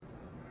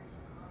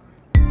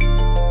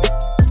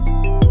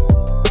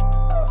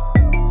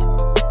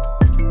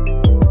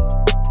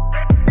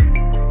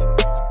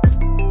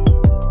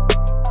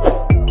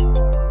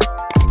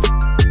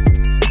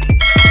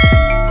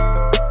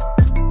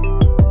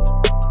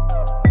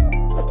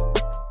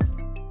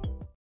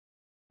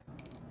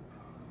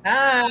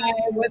Hi,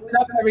 what's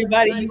up,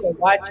 everybody? You are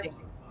watching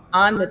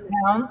On the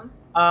Town.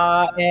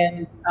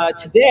 And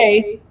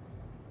today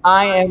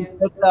I am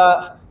with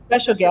a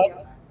special guest.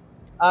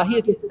 He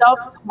is a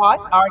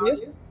self-taught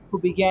artist who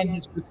began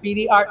his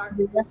graffiti art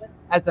career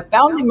as a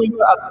founding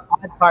member of the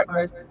Odd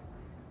Partners,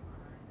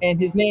 and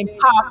his name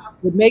Top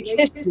would make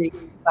history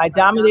by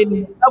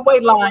dominating the subway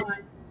lines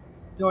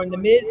during the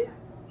mid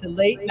to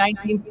late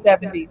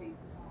 1970s.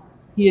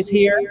 He is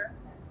here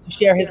to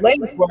share his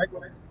latest work,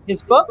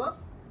 his book,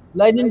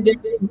 legendary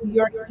New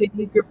York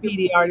City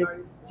graffiti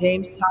artist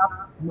James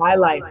Top, My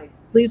Life.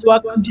 Please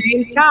welcome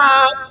James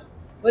Top.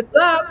 What's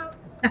up?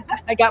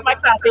 I got my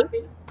copy.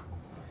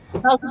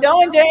 How's it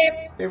going,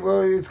 James?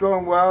 Well, it's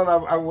going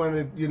well. I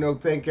want to,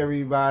 thank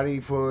everybody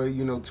for,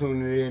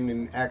 tuning in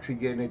and actually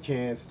getting a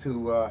chance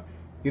to,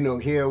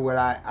 hear what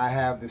I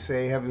have to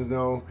say. Heavens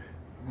know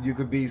you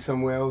could be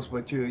somewhere else,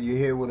 but you're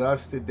here with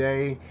us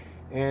today.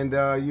 And,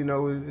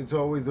 it's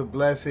always a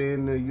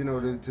blessing,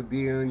 to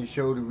be on your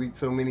show to reach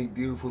so many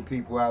beautiful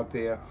people out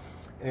there.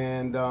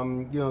 And,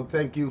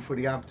 thank you for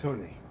the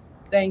opportunity.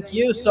 Thank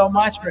you so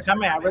much for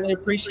coming. I really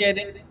appreciate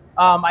it.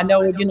 I know,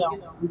 we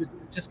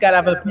just got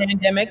out of a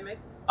pandemic,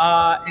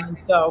 and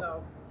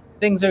so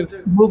things are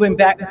moving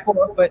back and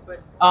forth, but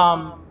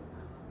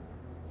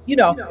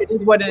it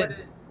is what it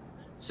is.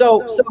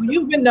 So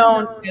you've been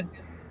known as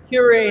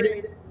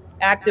curator,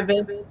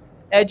 activist,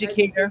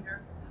 educator,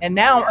 and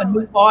now a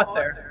new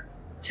author.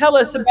 Tell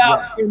us about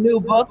Yeah. your new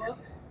book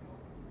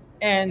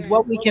and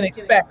what we can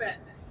expect.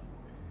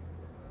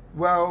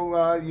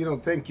 Well,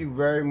 thank you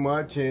very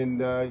much,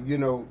 and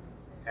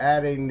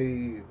adding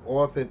the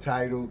author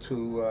title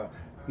to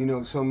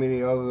so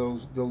many other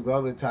those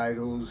other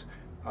titles,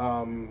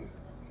 um,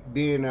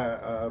 being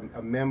a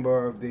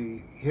member of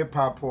the Hip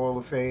Hop Hall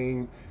of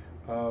Fame,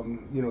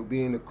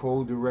 being the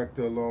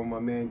co-director along my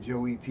man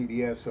Joey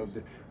TDS of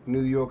the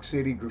New York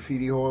City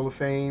Graffiti Hall of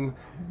Fame,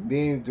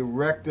 being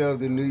director of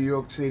the New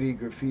York City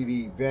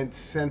Graffiti Event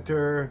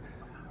Center,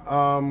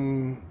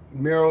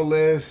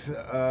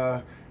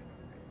 muralist.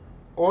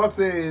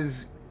 Author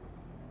is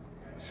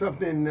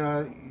something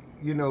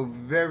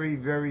very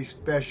very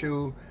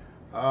special.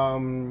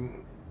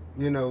 um,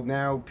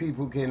 now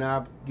people can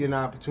get an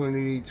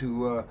opportunity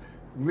to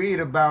read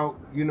about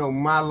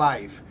my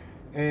life.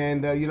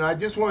 And I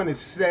just want to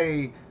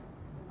say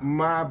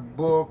my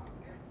book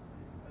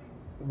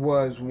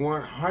was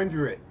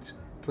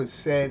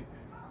 100%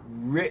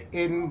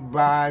 written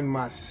by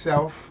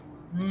myself.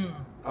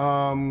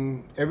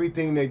 Mm,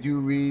 Everything that you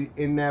read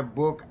in that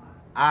book,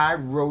 I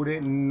wrote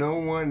it, no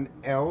one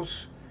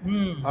else.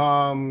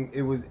 mm,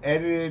 It was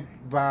edited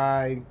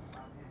by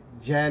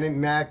Janet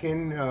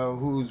Mackin,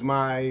 who's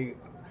my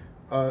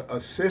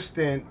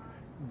assistant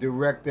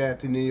director at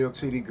the New York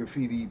City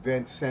Graffiti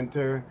Event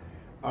Center.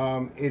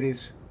 It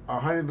is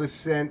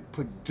 100%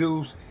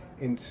 produced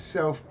and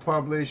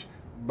self-published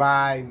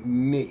by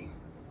me.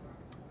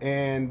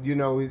 And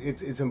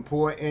it's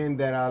important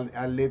that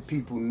I let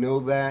people know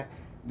that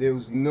there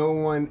was no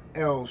one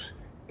else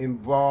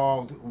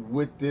involved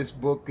with this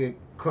book. It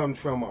comes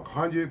from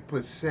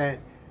 100%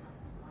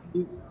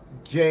 you,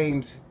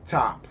 James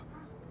Top.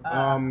 uh,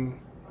 Um,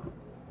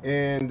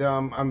 and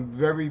I'm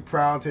very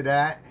proud to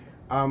that.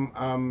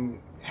 I'm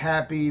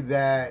happy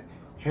that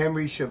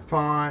Henry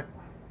Chaffant,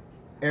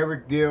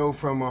 Eric Dill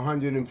from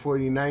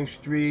 149th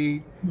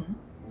Street, mhm,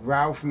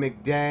 Ralph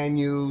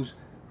McDaniels,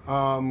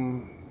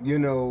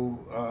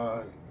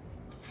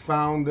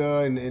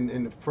 founder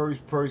and the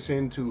first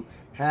person to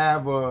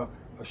have a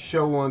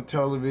show on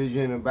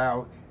television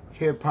about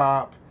hip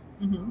hop,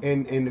 mhm.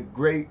 and the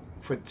great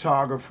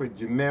photographer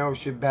Jamel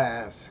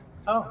Shabazz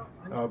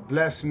Oh,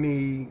 blessed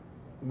me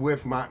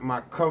with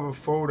my cover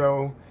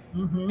photo.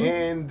 mm-hmm.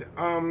 And It's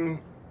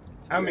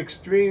I'm great.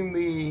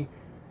 extremely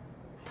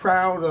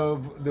proud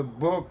of the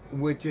book,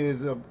 which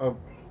is a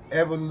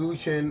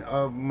evolution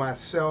of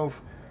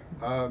myself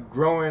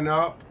growing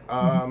up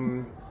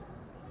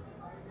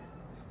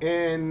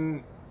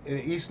in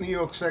the East New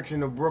York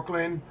section of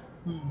Brooklyn,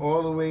 Mhm.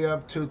 all the way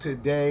up to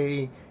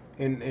today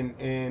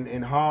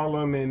in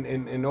Harlem,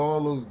 and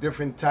all those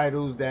different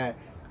titles that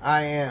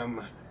I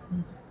am.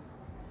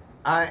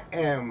 I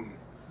am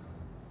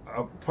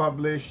a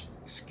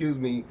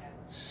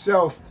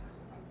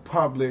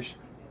self-published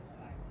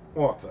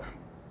author.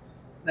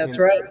 That's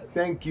And right.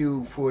 thank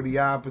you for the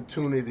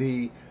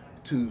opportunity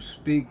to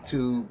speak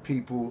to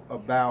people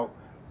about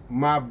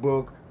my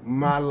book,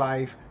 my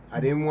life. I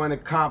didn't want to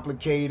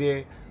complicate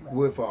it Right.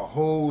 with a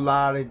whole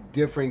lot of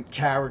different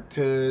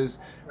characters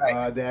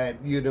Right. that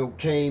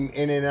came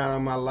in and out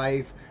of my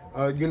life.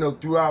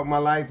 Throughout my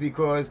life,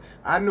 because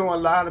I know a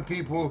lot of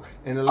people,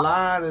 and a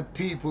lot of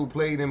people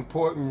played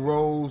important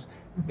roles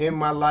in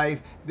my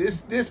life.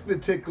 This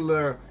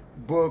particular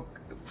book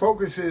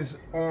focuses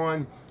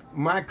on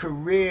my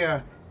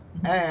career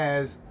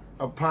as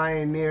a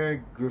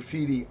pioneer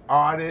graffiti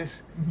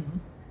artist,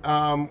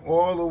 Mhm.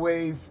 all the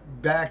way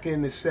back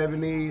in the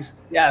 70s,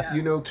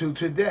 Yes. to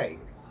today.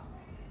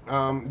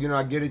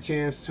 I get a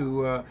chance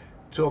to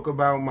talk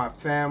about my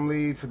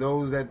family. For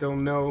those that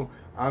don't know,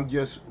 I'm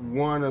just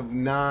one of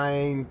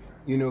 9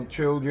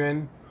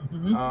 children.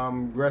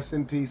 Hmm. Rest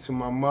in peace to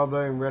my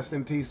mother and rest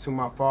in peace to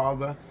my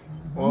father.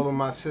 All of Hmm.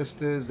 my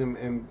sisters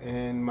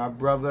and my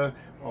brother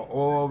are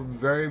all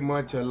very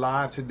much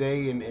alive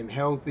today and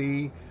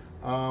healthy.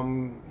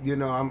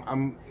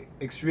 I'm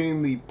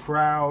extremely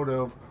proud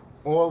of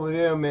all of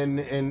them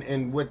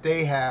and what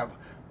they have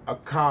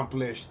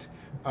accomplished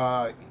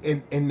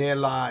in their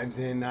lives.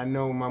 And I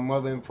know my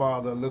mother and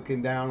father are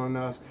looking down on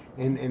us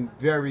and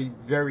very,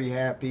 very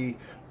happy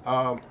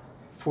uh,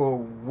 for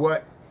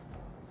what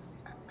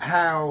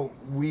how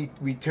we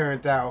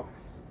turned out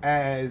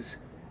as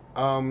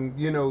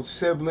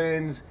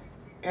siblings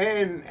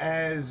and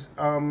as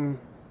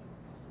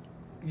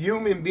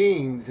human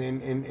beings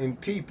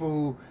and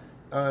people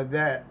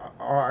that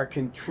are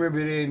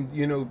contributing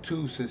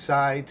to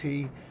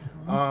society.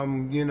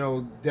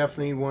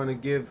 Definitely want to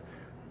give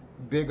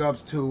big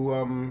ups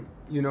to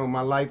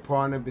my life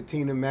partner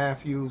Bettina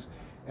Matthews,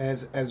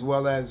 as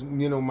well as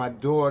my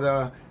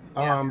daughter,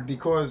 Yeah.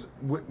 because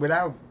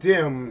without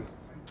them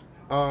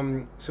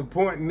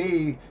support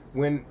me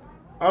when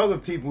other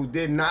people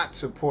did not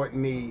support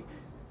me.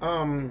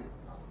 Um,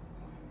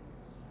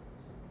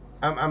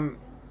 I'm, I'm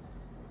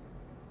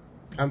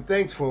I'm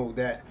thankful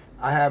that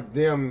I have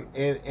them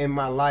in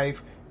my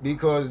life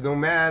because no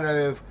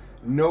matter if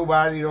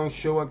nobody don't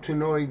show up to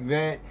no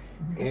event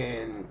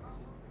and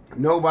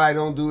nobody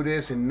don't do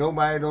this and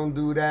nobody don't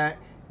do that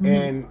Hmm.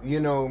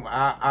 and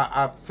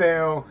I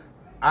feel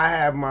I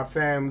have my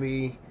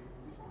family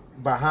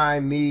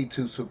behind me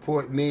to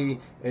support me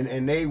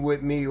and they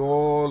with me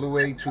all the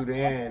way to the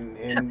end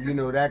and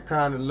that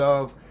kind of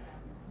love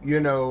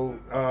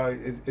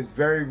is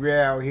very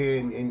rare out here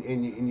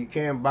and you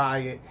can't buy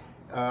it.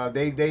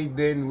 They've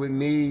been with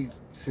me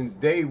since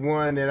day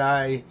one that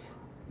I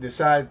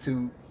decided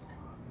to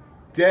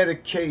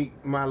dedicate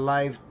my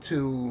life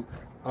to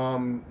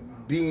um,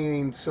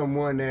 being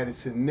someone that is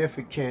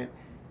significant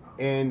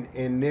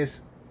in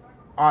this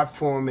art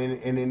form and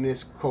in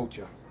this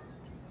culture.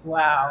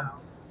 Wow.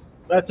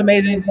 That's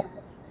amazing.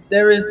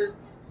 There is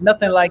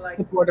nothing like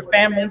support of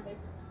family.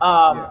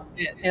 Yeah.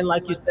 And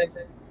like you said,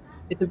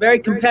 it's a very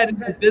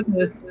competitive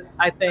business,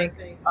 I think,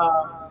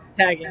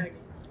 tagging,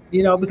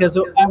 because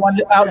I want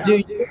to outdo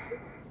Yeah. you.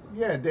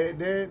 Yeah,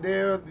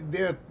 there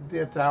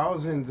are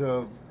thousands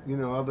of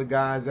other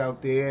guys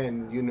out there,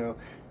 and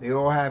they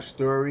all have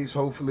stories.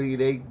 Hopefully,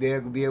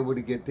 they'll be able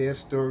to get their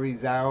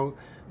stories out.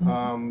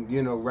 Hmm.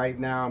 Right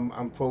now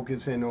I'm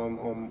focusing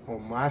on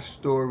my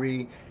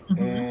story Hmm.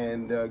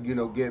 and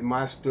get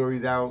my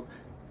stories out.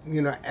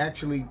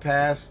 Actually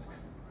past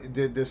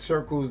the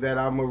circles that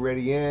I'm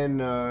already in.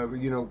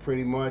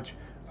 Pretty much.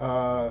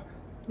 Uh,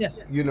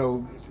 Yes. a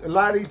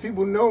lot of these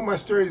people know my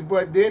stories,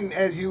 but then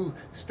as you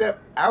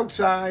step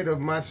outside of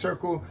my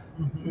circle,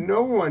 Hmm.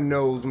 no one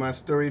knows my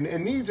story.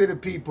 And these are the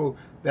people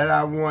that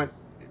I want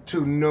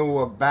to know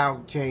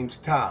about James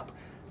Top.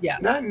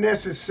 Not Yes.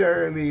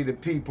 necessarily the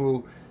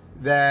people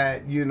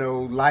that, hit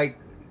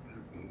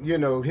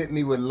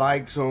me with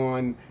likes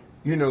on,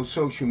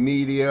 social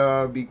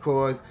media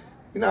because,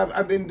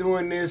 I've been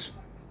doing this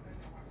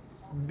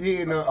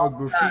being a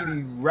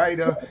graffiti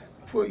writer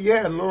for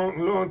a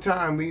long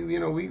time.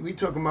 We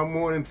talking about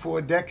more than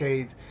 4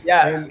 decades,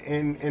 Yes.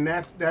 and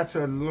that's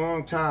a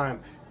long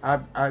time.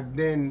 I've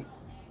been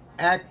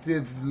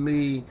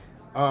actively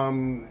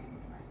um,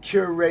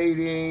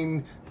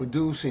 curating,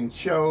 producing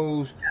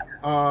shows,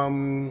 Yes.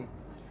 um,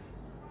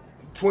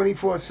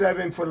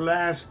 24/7 for the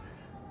last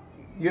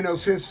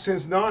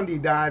since Nandi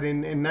died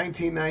in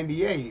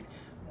 1998.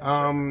 That's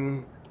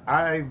right.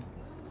 I've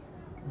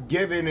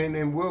given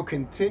and will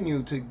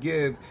continue to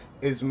give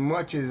as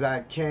much as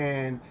I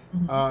can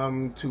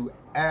Hmm. to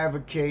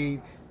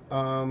advocate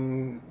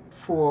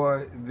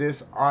for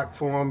this art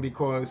form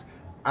because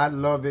I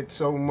love it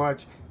so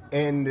much.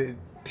 And the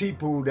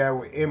people that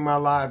were in my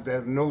life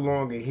that are no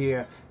longer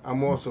here,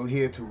 I'm also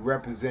here to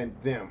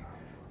represent them.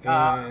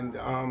 Uh, And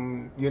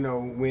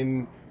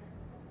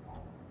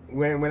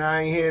when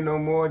I ain't here no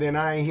more, then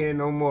I ain't here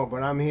no more.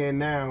 But I'm here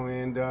now,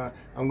 and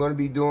I'm gonna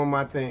be doing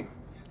my thing.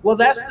 well,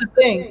 that's the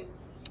thing.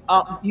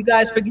 You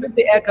guys forgive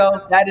the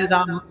echo. That is,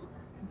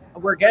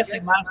 we're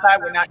guessing my side.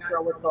 We're not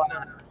sure what's going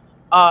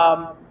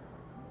on.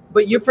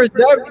 But you're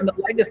preserving the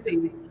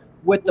legacy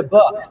with the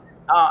book.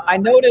 I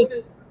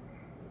noticed.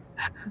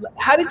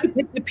 How did you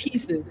pick the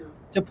pieces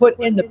to put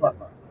in the book?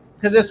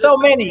 Because there's so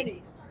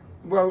many.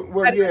 How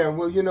did- Yeah.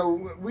 Well,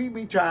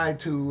 we try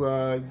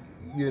to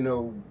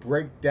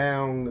break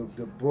down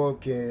the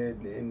book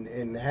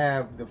and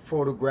have the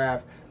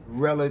photograph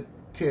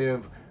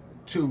relative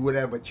to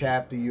whatever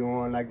chapter you're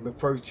on. Like the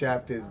first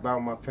chapter is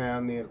about my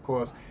family, and of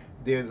course,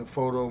 there's a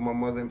photo of my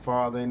mother and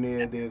father in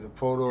there. There's a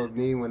photo of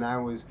me when I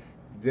was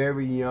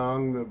very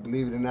young.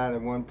 Believe it or not,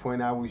 at one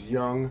point I was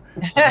young.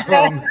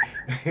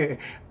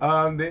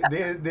 Um,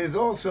 there's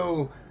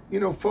also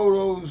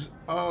photos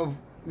of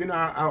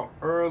our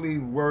early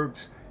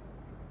works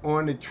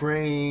on the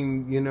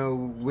train,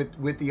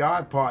 with the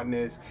art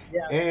partners,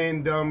 Yes.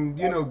 and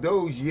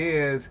those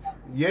years,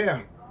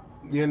 yeah,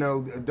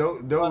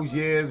 those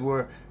years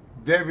were.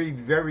 very,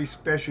 very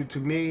special to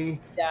me,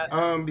 Yes.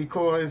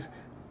 because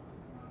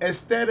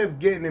instead of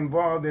getting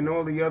involved in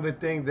all the other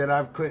things that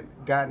I've could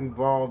got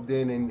involved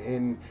in,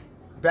 and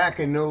back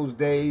in those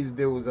days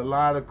there was a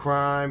lot of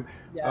crime,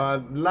 Yes. a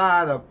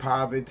lot of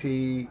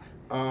poverty.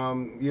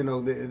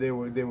 There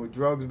were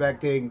drugs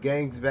back then,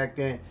 gangs back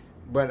then,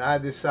 but I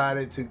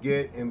decided to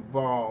get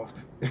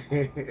involved.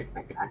 I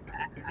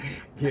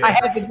Yeah.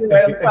 had to do it.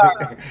 I'm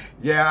sorry.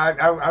 Yeah,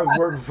 I was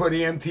working for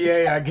the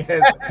MTA, I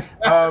guess.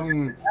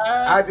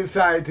 I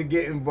decided to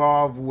get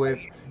involved with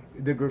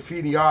the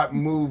graffiti art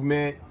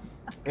movement,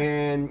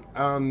 and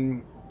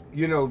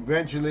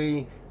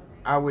eventually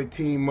I would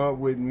team up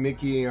with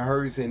Mickey and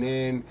Hurst,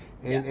 Yeah.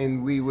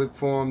 and we would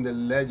form the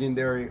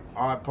legendary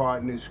Art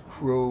Partners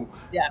crew.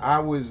 I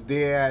Yes. was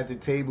there at the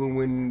table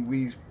when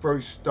we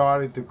first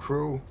started the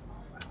crew.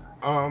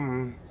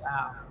 Um,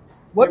 Wow. it,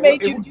 What wa-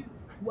 made it, wa- you?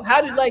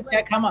 How did like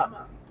that come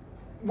up?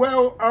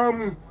 well,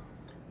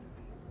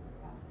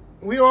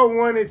 we all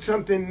wanted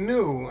something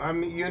new. I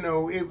mean,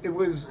 it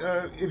was,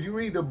 if you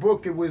read the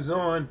book, it was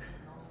on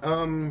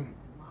um,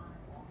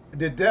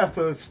 the death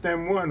of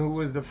Stem One, who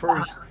was the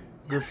first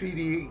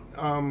graffiti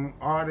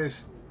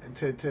artist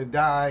to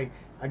die,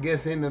 I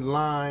guess, in the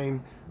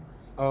line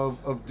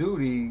of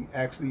duty,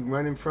 actually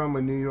running from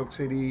a New York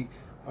City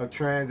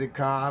transit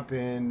cop,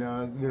 and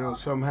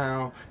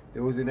somehow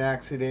there was an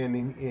accident,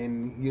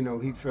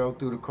 and he fell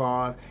through the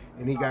cars,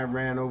 and he got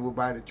ran over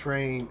by the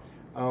train.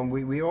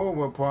 We all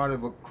were part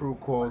of a crew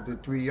called the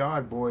 3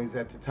 Yard Boys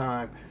at the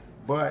time,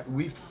 but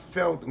we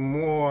felt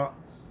more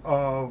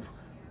of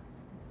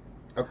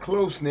a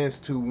closeness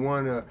to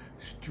want to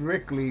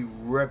strictly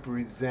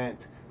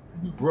represent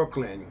Mhm.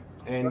 Brooklyn,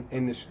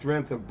 and the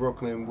strength of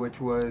Brooklyn,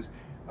 which was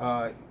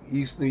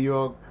East New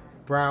York,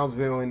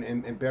 Brownsville,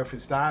 and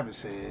Bedford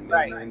Stuyvesant,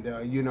 Right.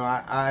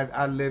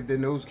 I lived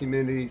in those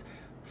communities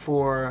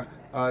for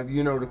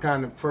the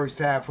kind of first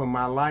half of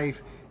my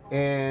life,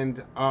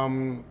 and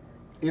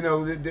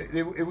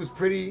it was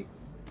pretty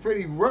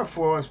rough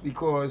for us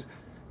because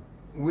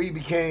we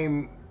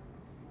became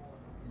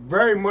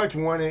very much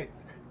wanted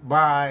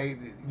by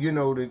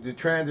the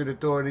transit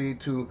authority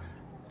to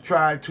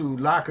try to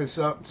lock us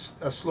up,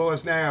 slow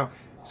us down.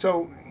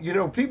 So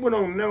people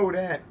don't know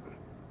that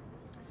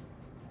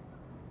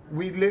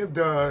we lived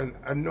a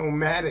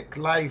nomadic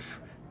life,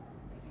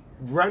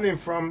 running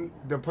from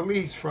the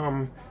police,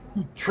 from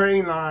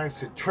train lines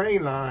to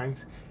train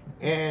lines,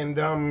 and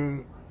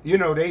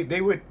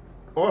they would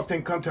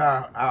often come to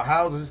our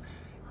houses,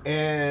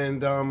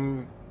 and we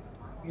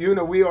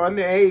are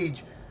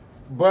underage,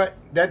 but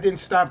that didn't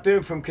stop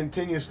them from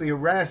continuously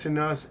harassing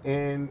us,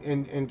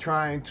 and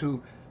trying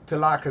to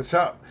lock us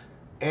up.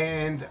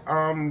 And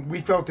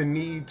we felt the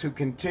need to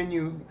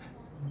continue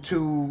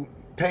to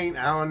paint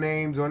our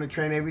names on the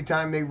train. Every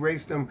time they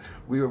raced them,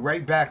 we were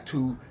right back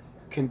to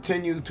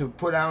continue to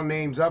put our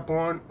names up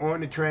on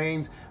the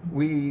trains.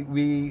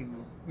 We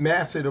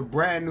mastered a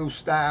brand new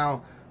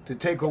style to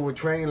take over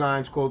train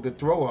lines called the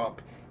throw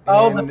up,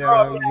 Oh, the and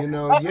throw.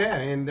 Yes. yeah,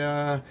 and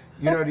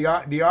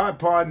the art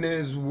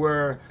partners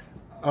were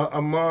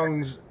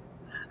amongst,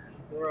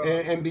 Throw.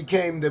 and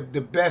became the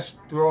best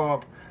throw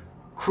up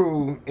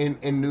crew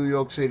in New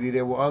York City.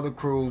 There were other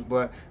crews,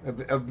 but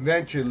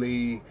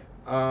eventually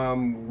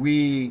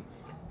we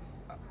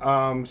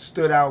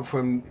stood out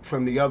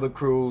from the other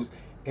crews,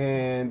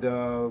 and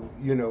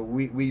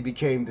we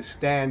became the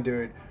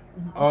standard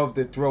Mhm. of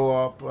the throw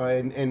up,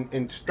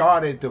 and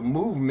started the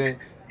movement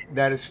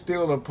that is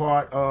still a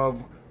part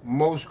of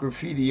most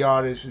graffiti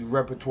artists'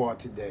 repertoire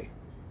today.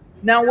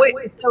 Now wait.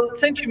 So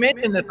since you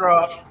mentioned the throw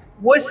up,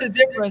 what's the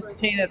difference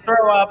between a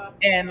throw up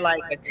and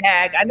like a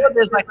tag? I know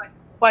there's like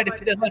quite a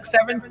few. There's like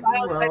seven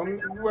styles type of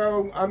stuff.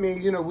 Well, I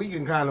mean, we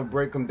can kind of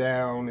break them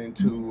down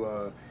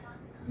into,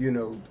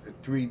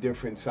 three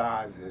different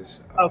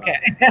sizes. Okay.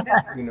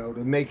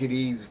 To make it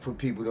easy for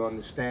people to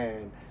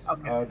understand.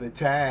 Okay. The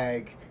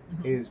tag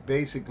Mhm. is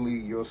basically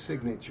your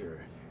signature,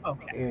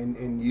 Okay.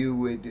 and you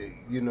would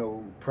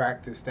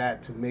practice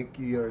that to make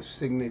your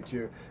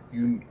signature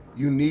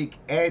unique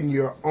and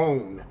your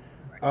own.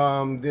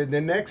 Right.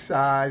 The next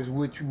size,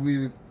 which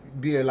would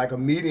be like a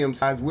medium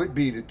size, would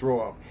be the throw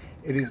up.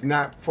 It is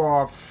not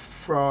far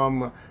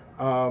from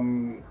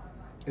um,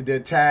 the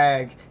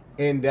tag,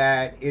 in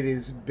that it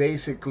is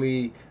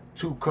basically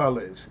two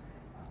colors,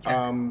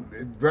 Okay.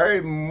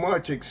 very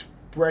much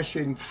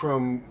expression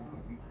from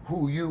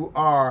who you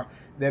are,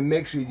 that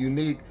makes you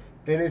unique.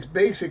 And it's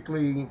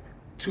basically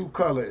two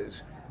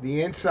colors: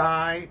 the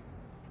inside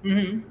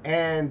Hmm.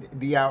 and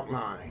the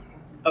outline.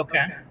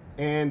 Okay.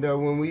 And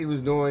when we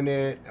was doing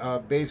it,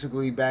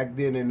 basically back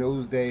then in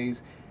those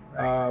days,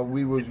 Right.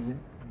 we was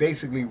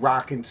basically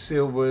rocking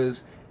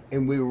silvers,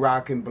 and we were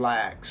rocking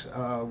blacks.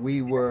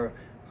 We were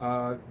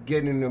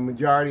getting the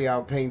majority of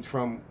our paints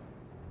from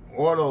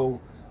auto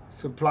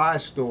supply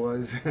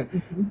stores,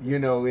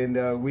 Mhm.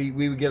 and we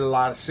would get a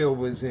lot of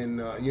silvers,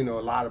 and a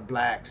lot of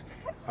blacks,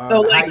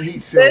 So like high heat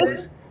this.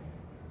 silvers.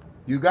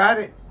 You got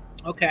it.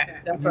 Okay.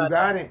 That's You what I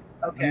got thought. it.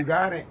 Okay. You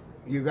got it.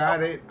 You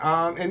got it.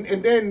 And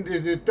then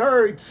the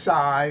third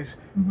size,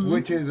 Mm-hmm.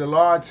 which is a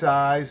large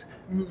size,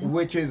 Hmm.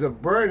 which is a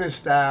burner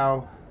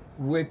style,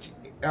 which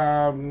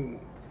um,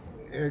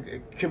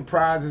 it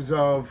comprises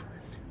of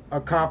a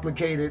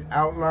complicated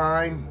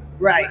outline,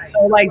 Right.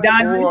 So like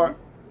Don or Manchin,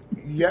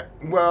 yeah,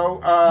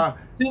 well,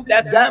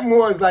 that's that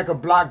more is like a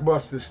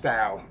blockbuster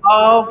style.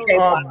 okay.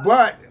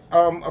 But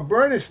a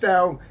burner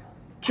style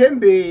can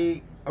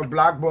be a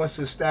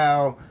blockbuster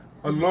style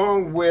Mm-hmm.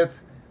 along with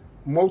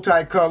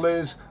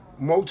multicolors,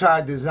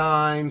 multi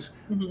designs,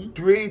 Hmm.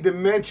 3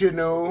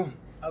 dimensional,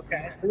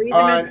 Okay. Three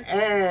dimensional.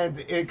 and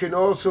it can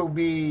also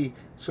be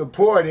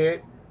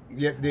supported.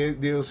 Yep,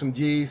 there's some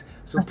G's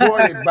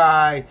supported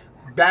by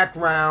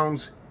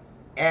backgrounds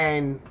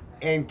and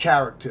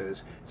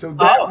characters. So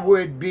that Oh,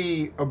 would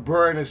be a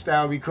burner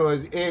style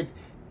because it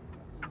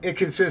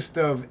consists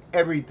of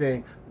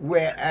everything,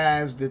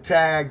 whereas the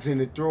tags and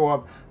the throw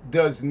up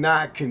does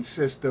not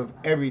consist of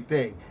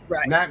everything.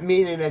 right. Not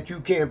meaning that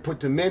you can't put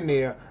them in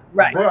there,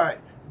 Right. but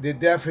the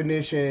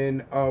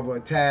definition of a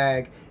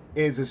tag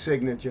is a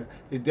signature.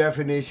 The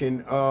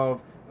definition of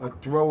a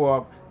throw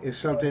up is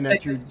So a something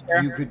that you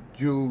signature. could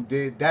do.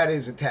 That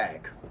is a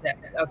tag.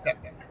 Okay.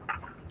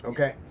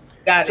 Okay.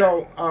 Got it.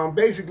 So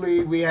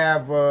basically, we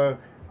have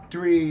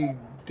 3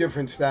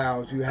 different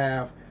styles. You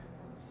have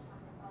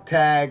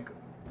tag,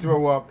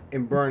 throw up,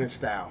 and burner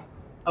style.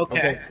 Okay.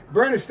 Okay,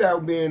 burner style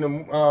being the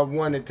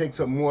one that takes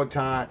up more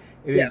time.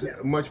 It Yeah. is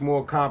much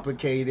more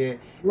complicated,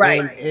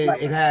 Right. and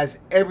Right. it has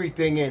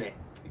everything in it.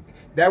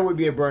 That would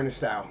be a burner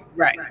style.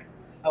 Right.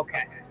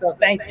 Okay. So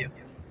thank you.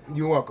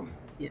 You're welcome.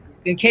 Yeah.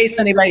 In case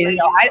anybody,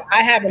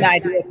 I have an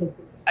idea because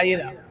I've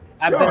been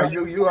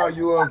Sure,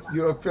 on.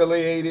 you're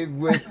affiliated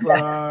with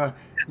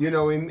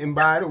and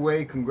by the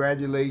way,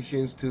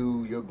 congratulations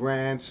to your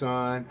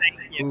grandson,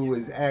 Thank you. who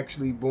was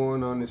actually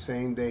born on the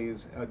same day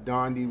as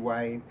Dondi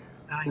White,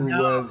 I who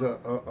know. was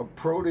a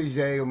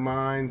protege of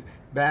mine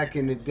back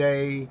in the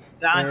day.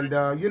 Don.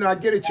 And I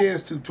get a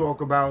chance to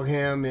talk about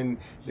him and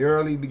the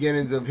early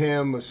beginnings of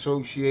him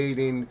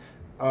associating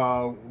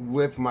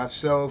with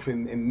myself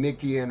and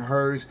Mickey and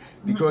hers,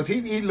 because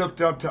he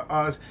looked up to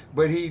us,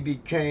 but he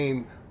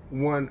became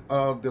one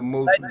of the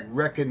most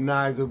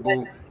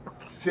recognizable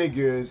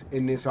figures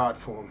in this art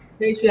form.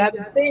 In case you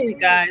haven't seen it,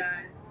 guys,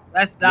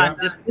 that's Yeah.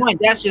 not just one.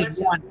 That's just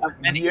one of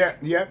many.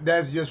 Yeah,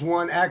 that's just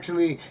one.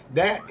 Actually,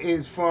 that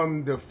is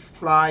from the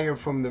flyer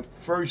from the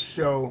first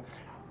show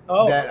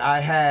Oh, that I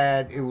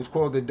had. It was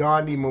called the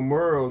Donnie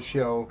Memorial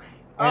Show,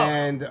 oh.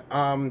 and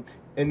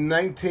in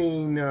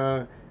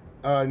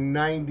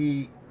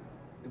 1990,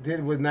 did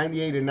it was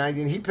 98 or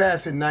 90. And he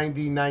passed in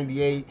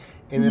 1998,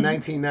 and in Hmm.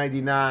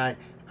 1999,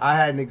 I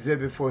had an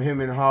exhibit for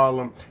him in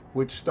Harlem,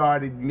 which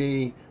started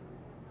me.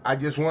 I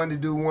just wanted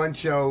to do one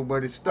show,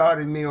 but it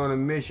started me on a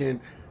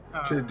mission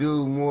to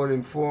do more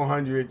than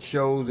 400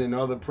 shows and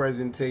other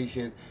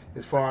presentations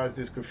as far as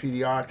this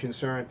graffiti art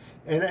concerned.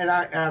 And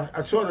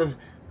I sort of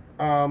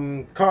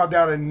carved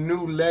out a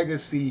new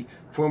legacy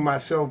for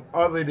myself,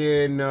 other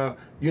than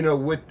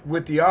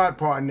with the art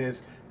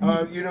partners.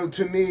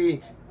 To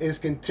me, is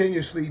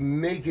continuously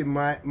making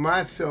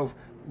myself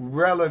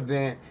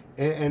relevant,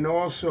 and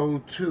also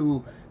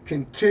to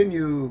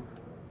continue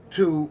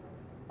to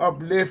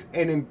uplift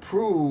and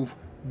improve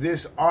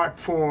this art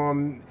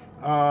form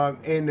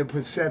in the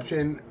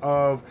perception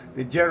of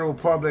the general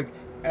public,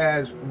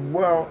 as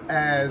well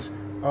as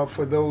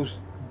for those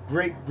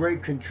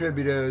great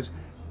contributors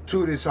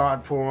to this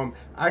art form.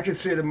 I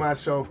consider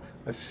myself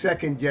a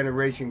second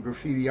generation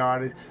graffiti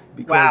artist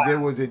because there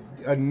Wow. was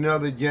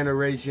another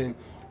generation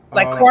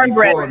Like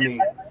cornbread. before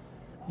me.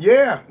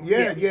 Yeah, Yeah.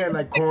 yeah, yeah,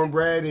 like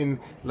cornbread and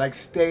like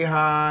Stay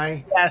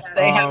High, Yes,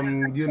 they have.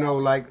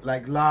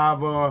 like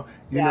Lava,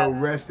 Yes.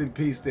 rest in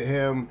peace to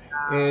him,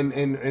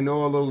 and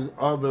all those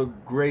other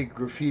great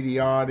graffiti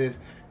artists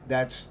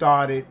that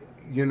started,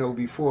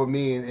 before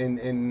me, and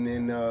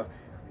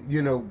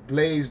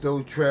blazed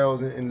those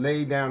trails, and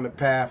laid down the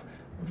path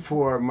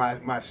for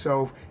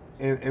myself,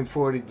 and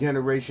for the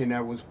generation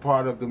that was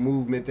part of the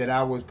movement that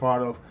I was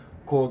part of,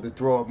 called the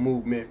Throw Up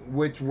Movement,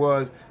 which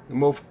was the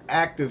most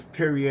active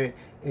period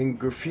in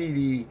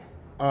graffiti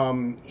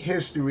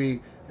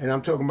history, and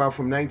I'm talking about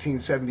from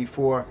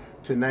 1974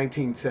 to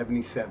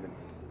 1977.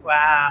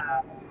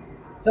 Wow.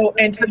 So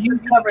you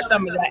cover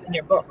some of that in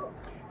your book.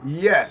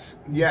 Yes,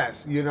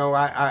 yes.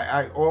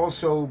 I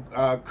also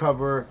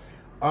cover,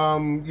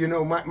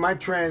 my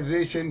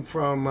transition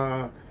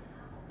from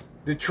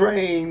the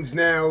trains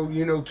now,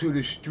 to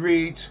the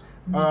streets,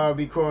 Mhm.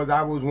 because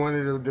I was one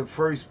of the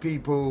first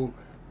people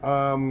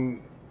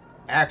um,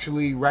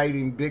 actually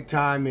writing big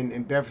time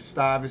in Bedford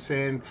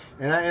Stuyvesant,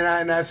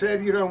 and I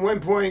said, at one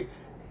point,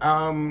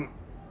 um,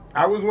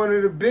 I was one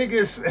of the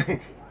biggest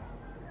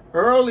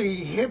early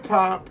hip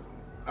hop,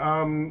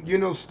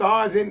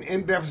 stars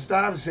in Bedford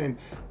Stuyvesant.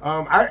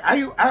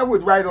 I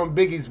would write on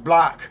Biggie's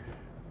block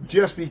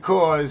just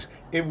because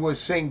it was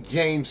St.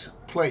 James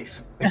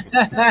Place.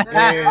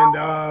 And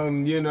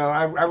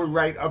I would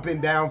write up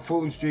and down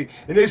Fulton Street,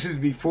 and this is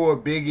before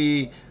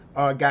Biggie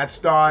got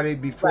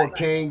started, before Right.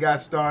 Kane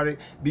got started,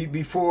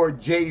 before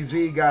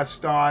Jay-Z got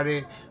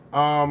started.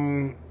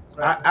 Um,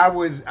 Right. I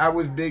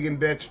was big in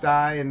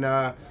Bed-Stuy,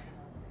 and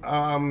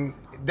um,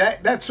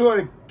 that sort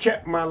of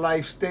kept my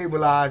life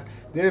stabilized.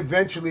 Then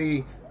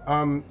eventually,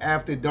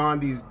 after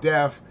Dondi's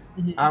death,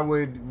 Hmm. I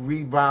would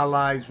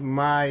revitalize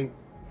my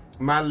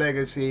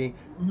legacy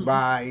Hmm.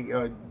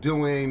 by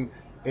doing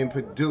and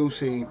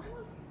producing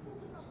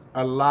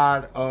a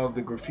lot of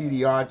the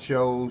graffiti art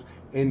shows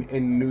in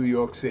New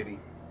York City.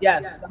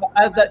 Yes,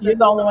 you're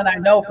the only one I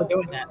know for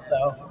doing that.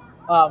 So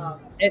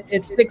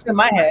it sticks in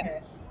my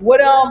head. What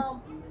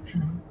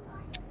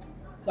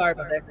Sorry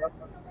about that.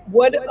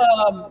 What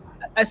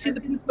I see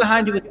the piece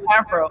behind you with the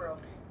afro.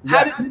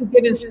 How did Yes. you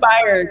get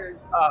inspired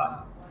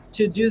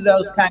to do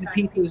those kind of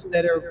pieces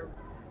that are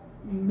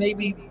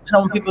maybe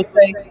some people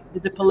say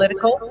is it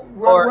political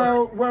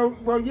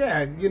or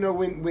Yeah. You know,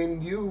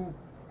 when you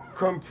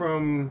come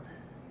from,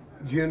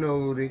 you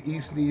know, the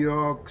East New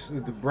Yorks,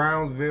 the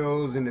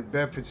Brownsvilles, and the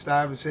Bedford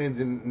Stuyvesants,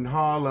 and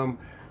Harlem,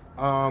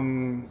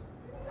 um,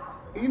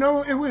 you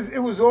know, it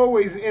was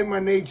always in my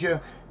nature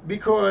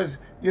because,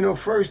 you know,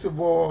 first of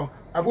all,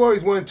 I've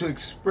always wanted to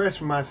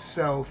express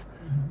myself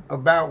Mhm.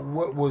 about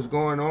what was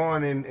going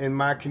on in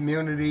my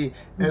community,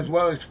 as Mhm.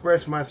 well as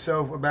express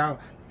myself about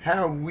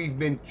how we've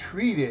been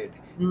treated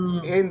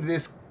Mm. in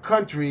this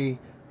country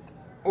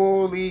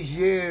all these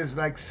years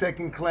like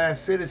second class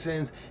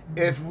citizens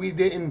if we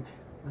didn't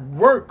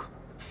work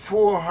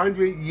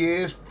 400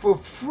 years for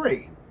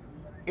free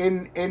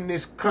in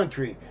this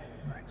country.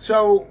 Right.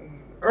 So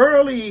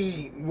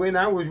early when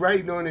I was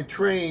riding on the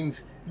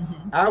trains,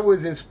 Mhm. I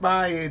was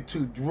inspired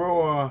to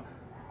draw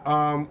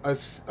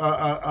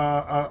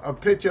a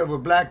picture of a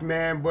black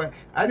man, but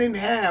I didn't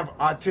have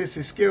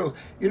artistic skills.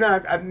 You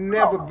know, I've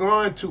never Oh,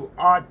 gone to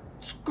art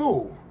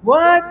school.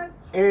 what?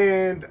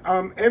 And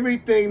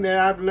everything that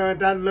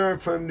I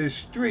learned from the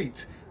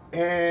streets.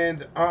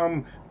 And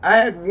I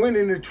had went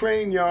in the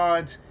train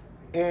yards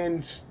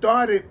and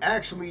started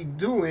actually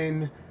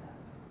doing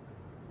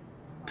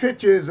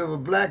pictures of a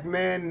black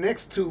man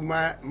next to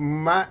my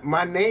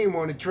name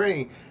on the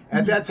train.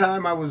 At Mhm. that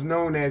time, I was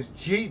known as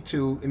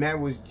G2, and that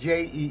was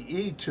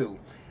JEE2.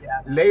 Yes.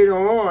 Later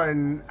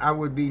on, I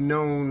would be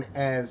known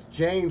as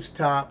James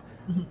Top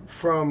Mhm.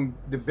 from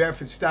the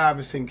Bedford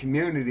Stuyvesant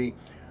community.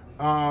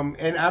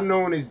 And I'm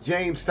known as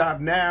James Top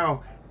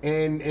now,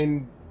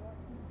 and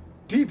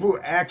people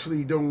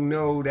actually don't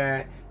know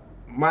that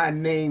my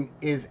name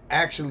is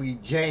actually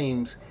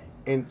James,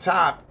 and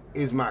Top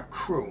is my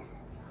crew,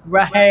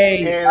 Right.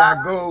 and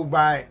I go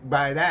by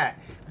that.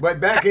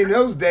 But back in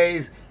those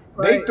days,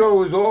 they Right. thought it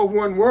was all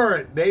one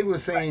word. They were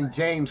saying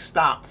James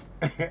Stop,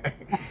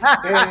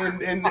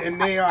 and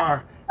they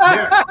are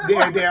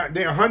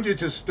there are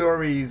hundreds of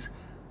stories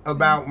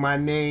about my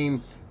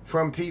name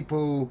from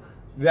people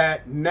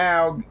that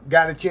now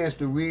got a chance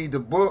to read the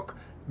book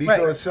Right.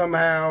 because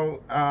somehow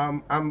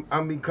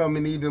I'm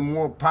becoming even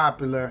more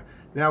popular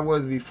than I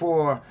was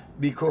before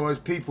because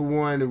people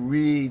want to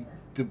read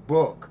the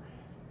book.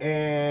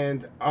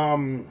 And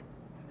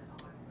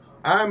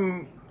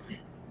I'm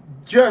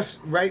just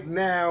right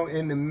now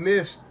in the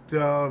midst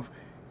of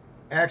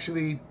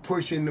actually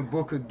pushing the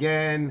book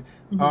again.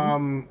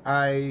 Hmm.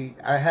 I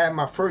had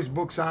my first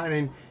book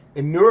signing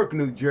in Newark,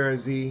 New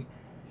Jersey,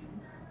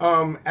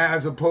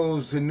 as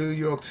opposed to New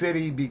York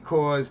City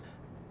because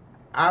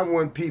I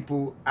want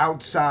people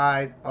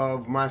outside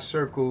of my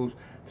circles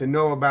to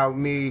know about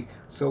me.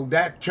 So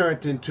that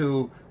turned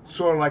into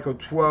sort of like a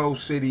 12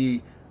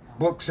 city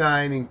book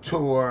signing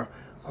tour,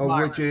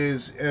 Smart. which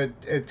is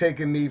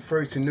taking me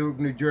first to Newark,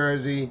 New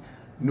Jersey,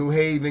 New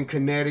Haven,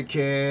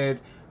 Connecticut,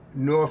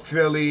 North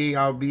Philly.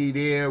 I'll be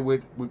there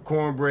with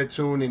Cornbread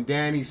soon and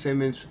Danny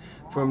Simmons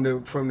from the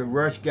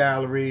Rush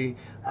Gallery.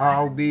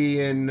 I'll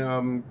be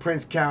in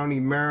Prince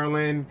County,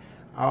 Maryland.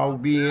 I'll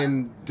be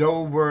in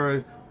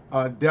Dover,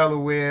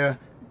 Delaware,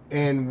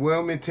 and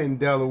Wilmington,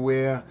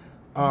 Delaware,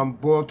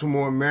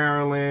 Baltimore,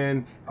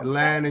 Maryland,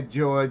 Atlanta,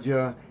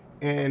 Georgia,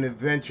 and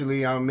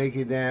eventually I'll make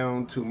it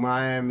down to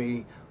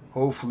Miami,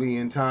 hopefully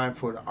in time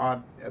for the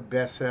art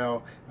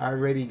bestseller. I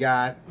already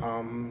got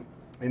an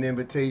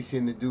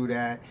invitation to do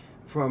that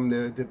from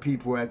the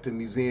people at the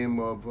Museum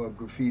of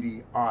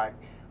Graffiti Art,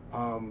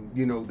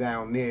 you know,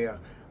 down there.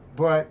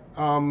 But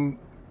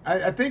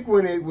I think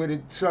when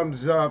it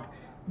sums up,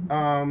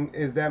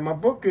 is that my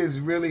book is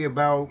really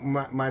about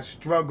my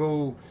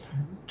struggle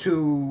Mhm.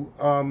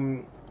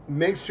 to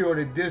make sure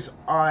that this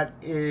art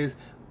is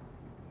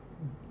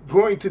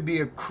going to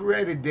be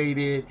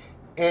accredited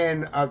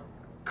in a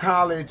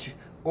college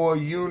or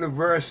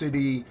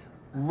university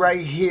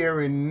right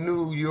here in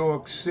New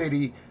York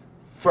City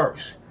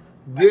first.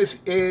 Right. This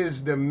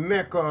is the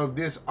mecca of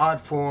this art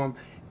form,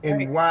 Right.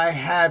 and why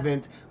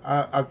haven't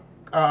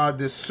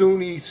the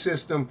SUNY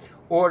system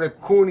or the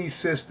CUNY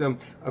system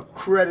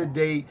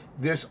accreditate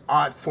this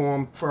art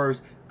form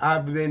first?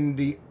 I've been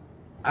the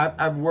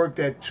I've worked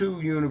at two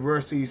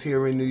universities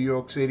here in New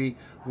York City,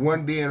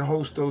 one being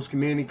Hostos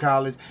Community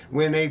College.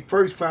 When they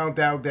first found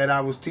out that I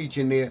was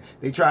teaching there,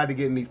 they tried to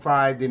get me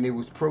fired and they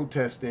was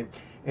protesting.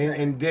 Right.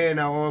 and then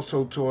I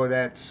also taught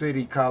at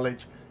City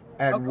College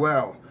as Okay.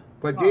 well.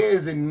 But there Oh,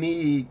 is a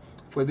need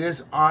for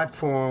this art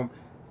form,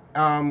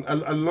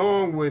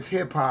 along with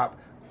hip hop,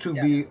 to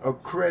be yes.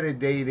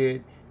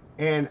 accredited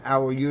in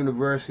our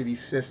university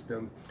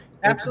system,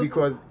 Absolutely.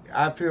 because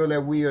I feel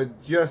that we are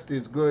just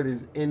as good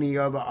as any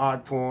other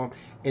art form.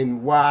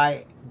 And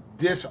why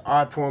this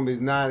art form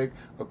is not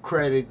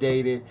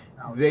accredited,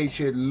 No, they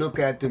should look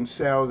at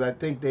themselves. I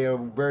think they are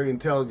very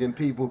intelligent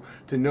people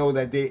to know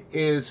that there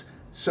is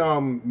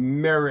some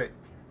merit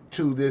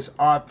to this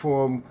art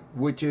form,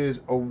 which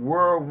is a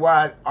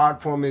worldwide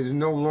art form. Is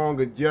no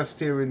longer just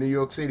here in New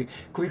York City,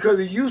 because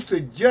it used to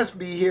just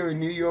be here in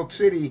New York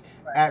City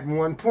right. at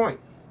one point.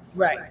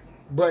 Right.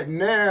 But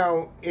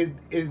now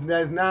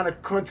there's not a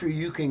country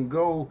you can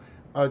go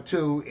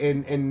to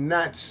and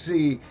not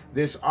see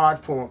this art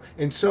form.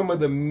 And some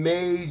of the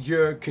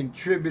major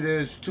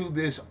contributors to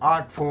this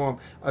art form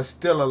are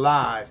still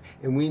alive,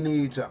 and we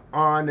need to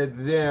honor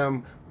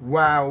them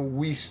while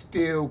we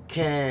still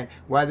can,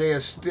 while they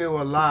are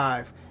still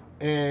alive.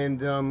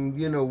 And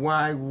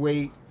why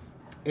wait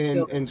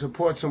Till and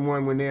support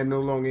someone when they're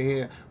no longer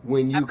here,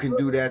 when you can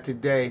do absolutely. that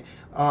today.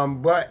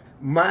 But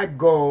my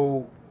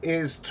goal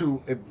is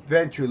to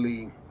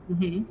eventually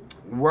Hmm.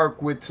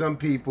 work with some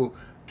people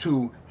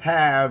to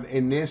have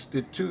an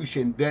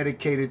institution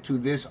dedicated to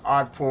this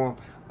art form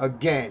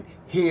again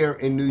here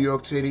in New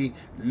York City.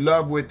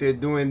 Love what they're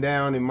doing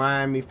down in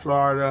Miami,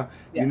 Florida.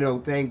 Yes.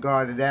 Thank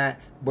God for that.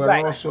 But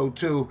Right. also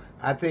too,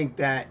 I think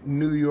that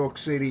New York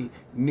City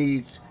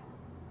needs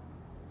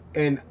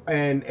an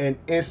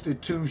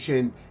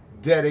institution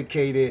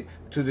dedicated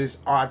to this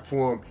art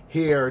form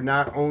here,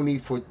 not only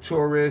for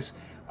tourists,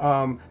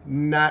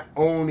 not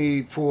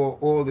only for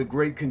all the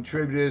great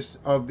contributors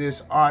of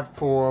this art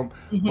form,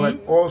 but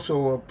Hmm.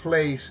 also a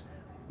place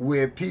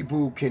where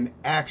people can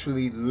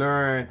actually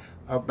learn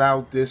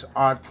about this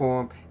art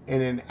form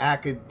in an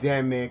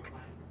academic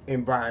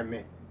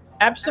environment.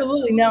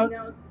 Absolutely. Now,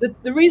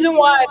 the reason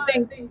why I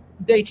think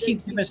they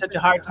keep giving such a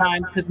hard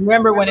time, because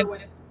remember when it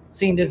was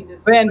seen as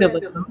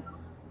vandalism,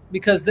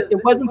 because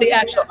it wasn't the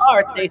actual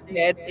art. They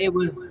said it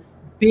was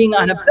being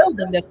on a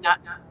building that's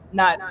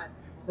not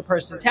the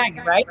person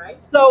tagging, right?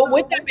 So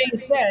with that being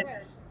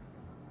said,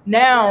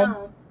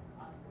 now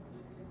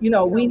we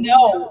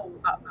know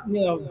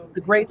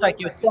the greats like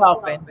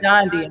yourself and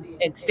Gandhi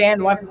and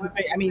Stan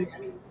 153. I mean,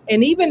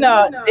 and even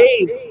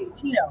Dave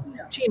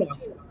Chino.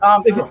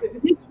 If Sure.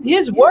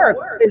 his work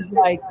is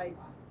like,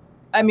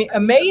 I mean,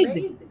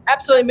 amazing,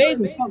 absolutely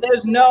amazing. So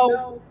there's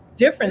no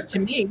difference to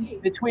me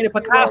between a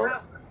Picasso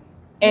Well,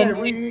 yeah,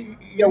 and we,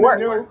 your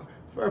work.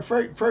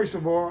 first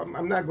of all,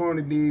 I'm not going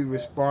to be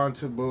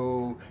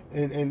responsible,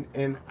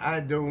 and I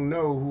don't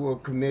know who are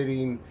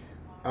committing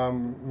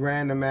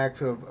random acts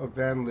of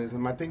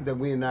vandalism. I think that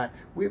we're not,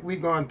 we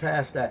gone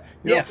past that.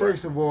 Yes,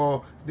 First of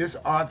all, this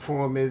art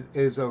form is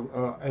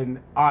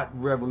an art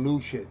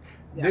revolution.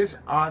 This yes,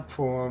 art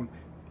form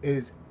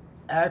is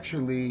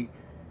actually,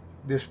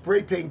 the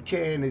spray paint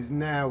can is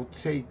now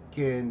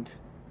taken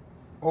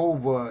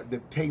over the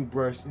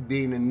paintbrush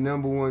being the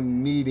number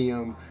one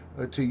medium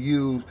to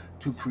use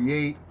to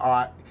create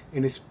art,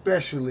 and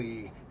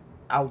especially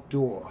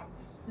outdoor.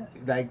 yes,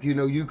 Like,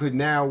 you could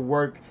now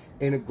work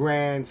in a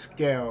grand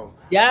scale.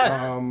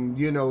 yes. And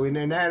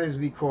then that is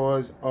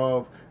because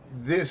of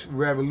this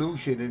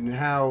revolution and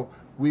how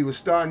we were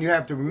starting. You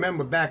have to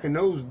remember, back in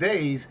those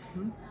days,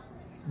 Mhm.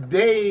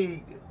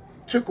 they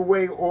took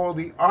away all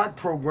the art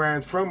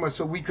programs from us,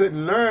 so we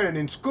couldn't learn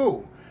in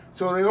school.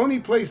 So the only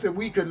place that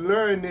we could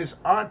learn this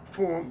art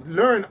form,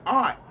 learn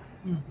art,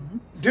 Mhm.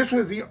 this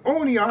was the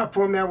only art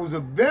form that was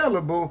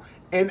available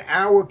in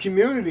our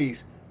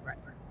communities. Right.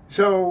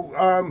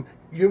 So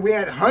we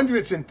had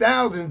hundreds and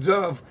thousands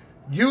of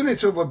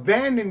units of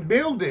abandoned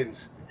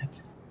buildings.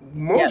 Yes. Yes.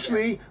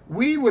 Mostly,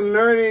 we were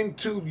learning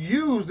to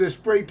use the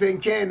spray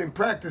paint can and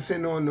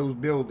practicing on those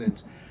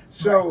buildings. Right.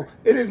 So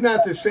it is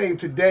not the same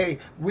today.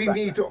 We Right.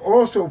 need to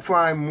also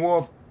find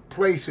more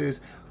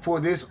places for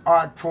this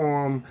art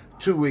form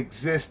to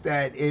exist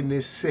at in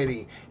this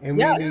city. And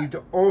we Yes. need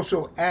to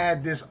also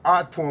add this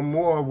art form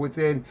more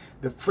within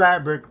the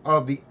fabric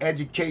of the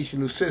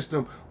educational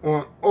system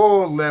on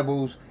all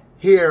levels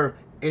here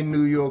in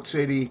New York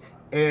City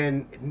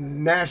and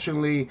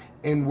nationally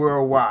and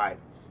worldwide.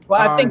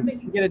 Well, I think Um, we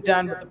can get it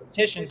done with the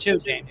petition too,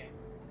 James.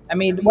 I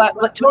mean,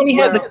 what Tony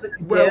has a well,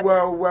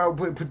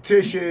 good idea.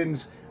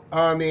 petitions.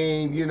 I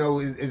mean,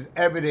 is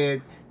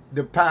evident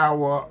the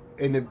power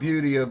and the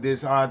beauty of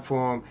this art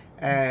form,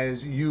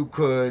 as you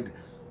could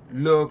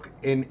look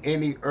in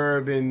any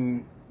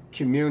urban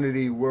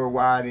community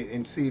worldwide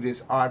and see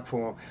this art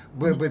form.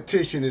 But Mhm.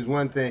 petition is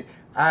one thing.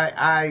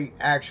 I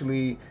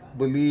actually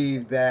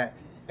believe that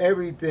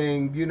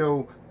everything,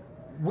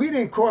 we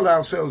didn't call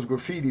ourselves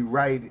graffiti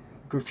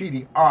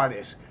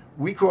artists.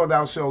 We called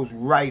ourselves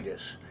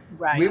writers.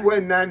 We Right. were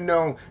not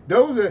known.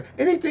 Those are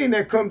anything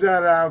that comes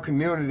out of our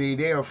community,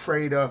 they're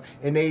afraid of,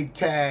 and they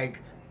tag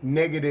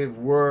negative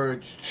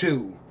words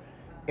too.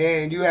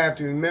 And you have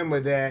to remember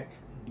that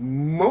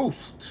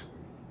most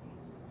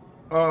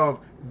of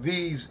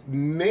these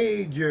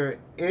major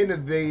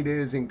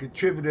innovators and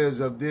contributors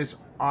of this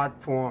art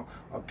form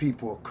are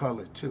people of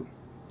color too.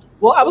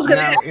 Well, I was going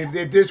to Now, ask.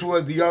 if this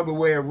was the other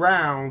way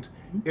around,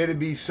 it'd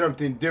be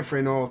something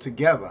different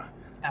altogether.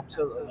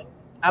 Absolutely.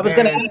 I was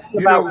going to And ask you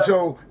about.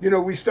 so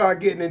we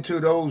start getting into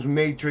those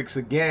matrix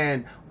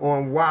again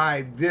on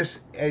why this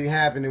ain't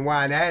happening,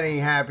 why that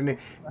ain't happening,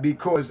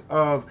 because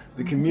of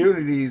the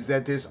communities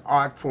that this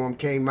art form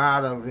came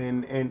out of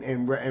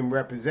and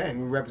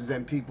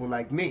represent people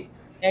like me.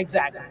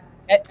 Exactly.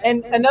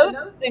 And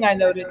another thing I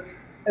noted,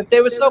 if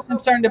they were so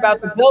concerned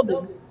about the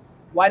buildings,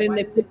 why didn't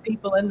they put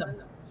people in them?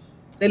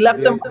 They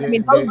left them. I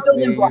mean, those There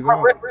buildings were you go.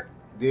 horrific.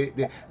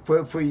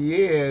 For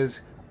years,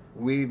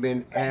 we've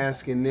been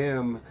asking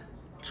them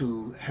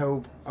to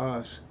help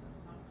us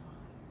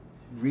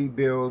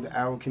rebuild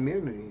our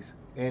communities,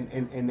 and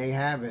they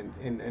haven't.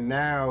 And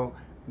now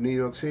New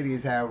York City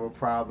is having a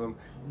problem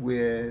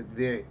where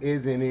there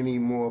isn't any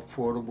more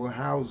affordable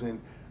housing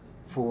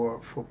for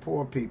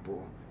poor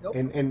people, Nope.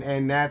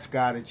 and that's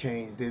got to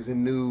change. There's a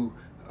new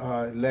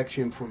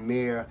election for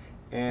mayor,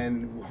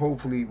 and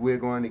hopefully we're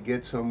going to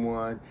get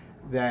someone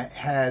that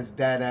has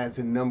that as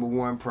a number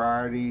one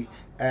priority,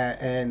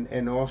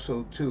 and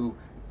also to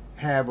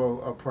have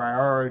a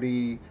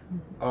priority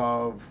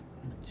of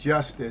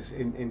justice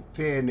and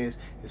fairness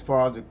as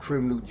far as the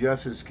criminal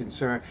justice is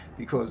concerned,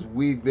 because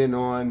we've been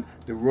on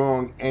the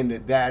wrong end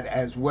of that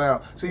as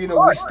well. So Of we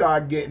course.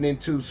 start getting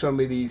into some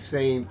of these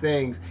same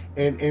things,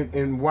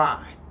 and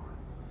why.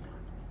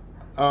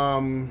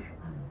 um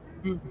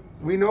Mm,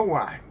 we know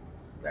why.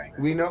 right.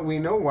 We know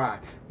why.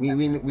 We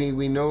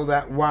know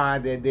that why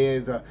that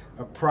there's a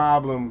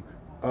problem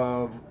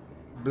of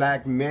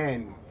black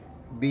men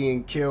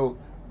being killed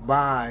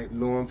by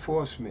law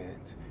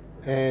enforcement,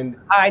 and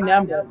High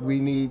number. we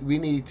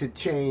need to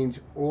change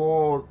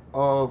all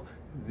of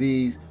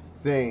these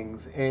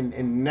things,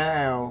 and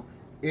now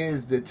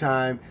is the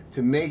time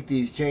to make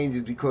these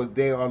changes because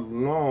they are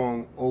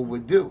long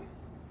overdue.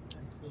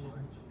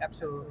 Absolutely.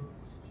 Absolutely.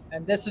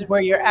 And this is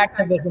where your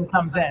activism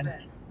comes in.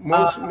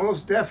 Uh,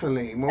 Most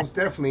definitely, most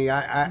definitely.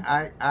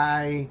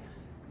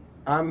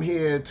 I'm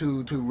here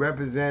to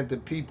represent the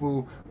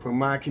people from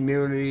my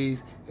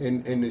communities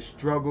and the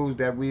struggles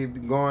that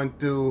we've gone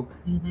through,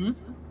 mhm.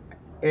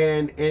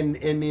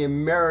 and the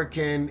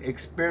American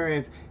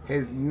experience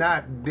has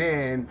not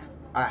been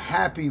a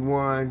happy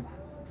one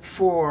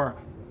for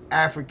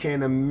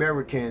African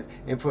Americans,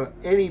 and for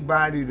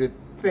anybody to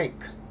think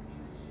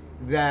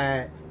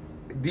that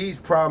these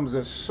problems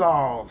are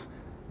solved,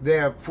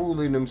 they're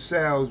fooling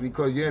themselves,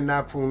 because you're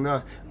not fooling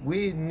us.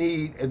 We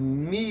need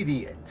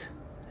immediate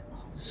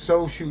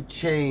social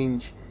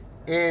change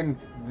in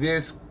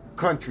this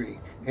country.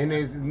 And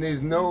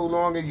there's no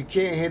longer, you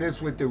can't hit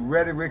us with the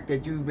rhetoric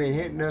that you've been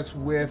hitting us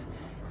with.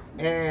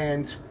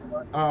 And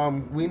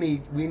we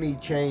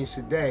need change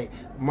today.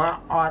 My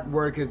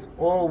artwork has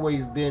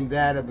always been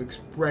that of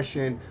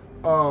expression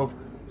of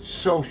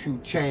social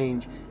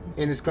change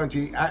in this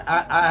country.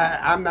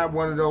 I'm not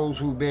one of those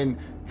who've been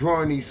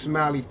drawing these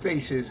smiley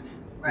faces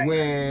Right.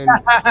 when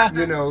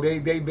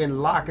they've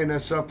been locking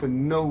us up for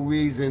no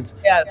reasons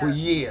for Yes.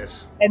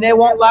 years. And they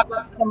won't lock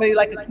up somebody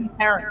like a Keith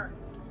Haring.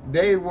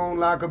 They won't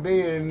lock up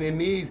in, and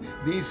these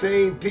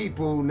same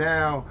people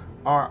now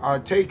are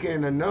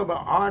taking another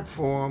art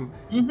form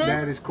Hmm.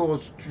 that is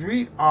called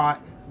street art,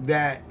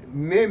 that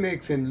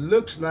mimics and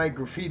looks like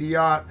graffiti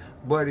art,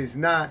 but it's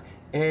not.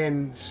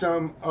 And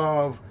some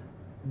of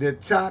the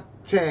top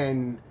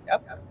 10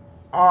 Yep.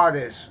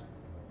 artists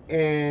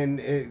and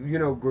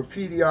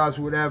graffiti artists,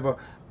 whatever,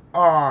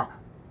 are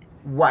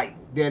white.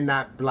 They're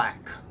not black.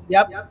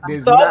 Yep. I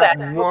There's saw not that.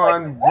 I was like,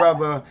 one what?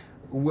 brother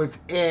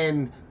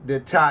within the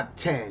top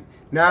 10.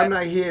 Now, I'm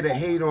Right. not here to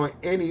hate on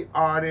any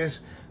artist,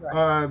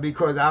 Right.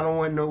 because I don't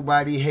want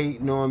nobody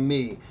hating on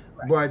me.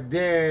 Right. But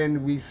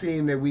then we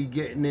seem that we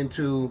getting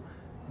into,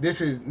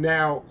 this is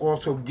now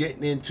also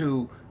getting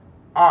into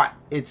art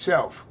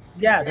itself.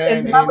 Yes.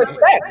 It's about And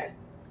respect.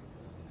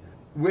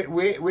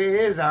 where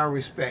is our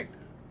respect?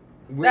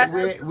 That's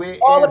Where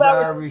all is about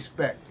our respect.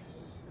 respect?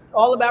 It's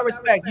all about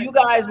respect. You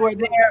guys were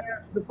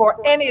there before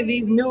any of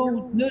these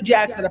new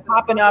jacks that are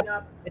popping up.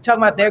 They're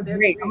talking about they're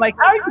great. I'm like,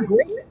 how are you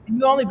great? And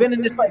you've only been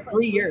in this like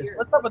 3 years.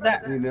 What's up with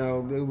that? We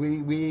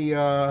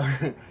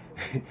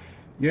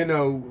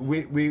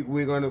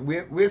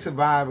we're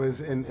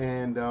survivors,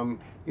 and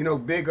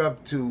big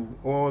up to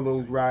all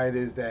those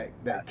writers that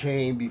Yes.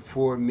 came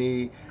before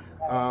me.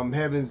 Yes.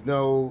 Heavens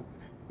know,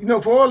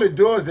 for all the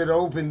doors that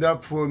opened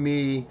up for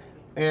me,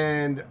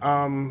 and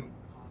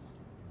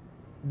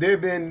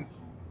there've been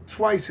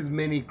twice as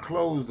many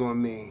closed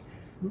on me.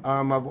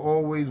 I've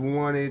always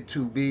wanted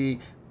to be,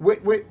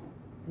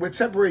 what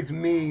separates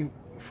me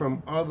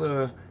from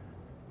other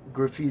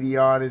graffiti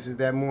artist is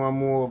that more and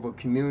more of a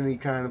community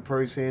kind of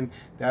person,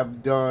 that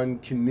I've done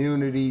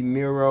community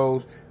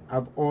murals.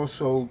 I've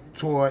also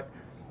taught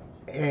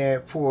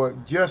for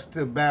just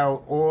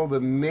about all the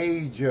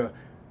major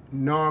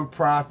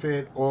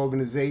nonprofit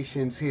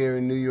organizations here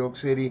in New York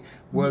City,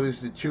 whether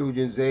it's the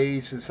Children's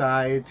Aid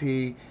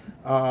Society.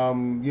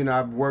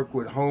 I've worked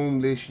with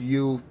homeless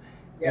youth,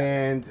 Yes.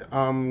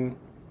 and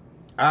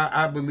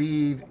I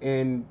believe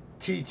in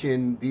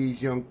teaching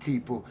these young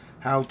people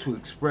how to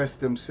express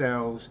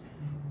themselves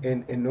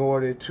in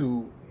order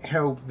to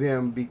help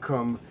them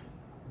become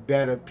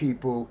better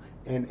people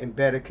and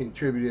better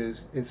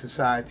contributors in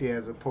society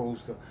as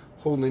opposed to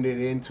holding it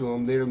into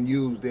them. Let them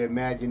use their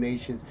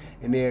imaginations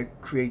and their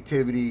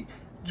creativity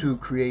to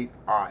create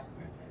art.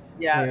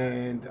 Yes.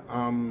 And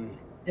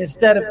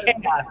Instead of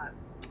chaos.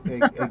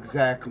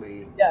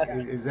 exactly, Yes.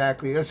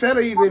 exactly. Instead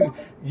of even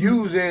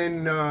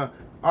using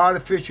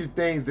artificial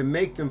things to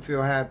make them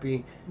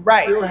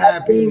Right. feel Like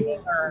happy gaming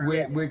or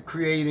yeah. with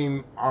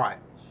creating art.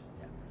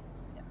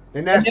 Yes. And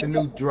And that's the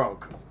new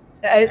drug.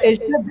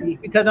 it should be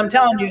because I'm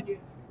telling you,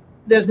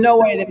 there's no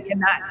way that it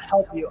cannot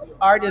help you.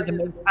 Art is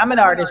amazing. I'm an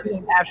artist,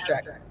 we're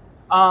abstract.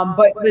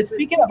 But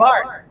speaking of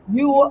art,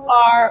 you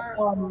are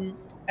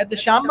at the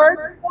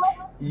Schomburg.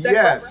 Is that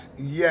correct? Yes,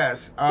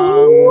 yes.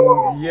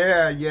 Ooh,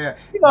 Yeah. you're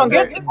gonna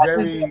get Very, to that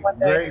museum very, one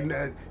day.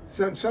 very.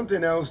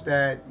 Something else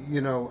that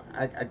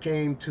I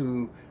came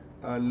to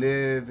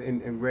live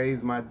and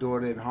raise my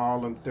daughter in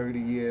Harlem 30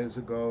 years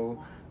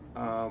ago.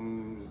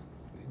 Um,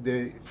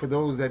 for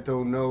those that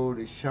don't know,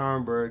 the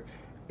Schomburg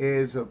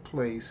is a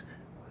place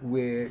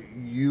where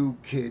you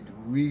could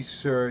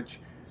research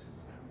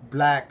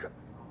black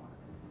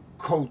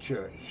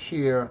culture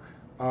here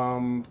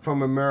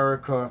from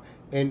America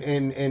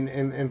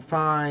and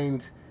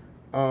find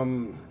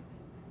um,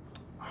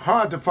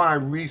 hard to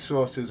find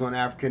resources on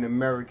African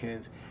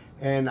Americans.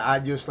 And I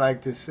just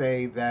like to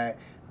say that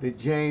the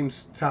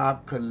James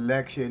Top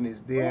collection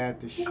is there at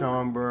the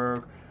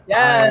Schomburg. I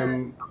Yes,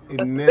 am that's big.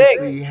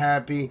 immensely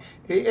happy.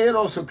 It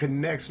also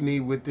connects me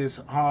with this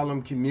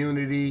Harlem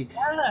community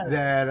Yes.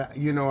 that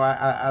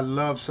I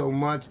love so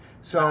much.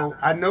 So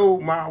I know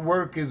my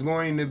work is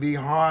going to be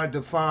hard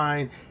to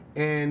find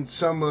in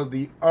some of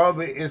the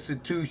other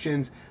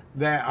institutions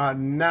that are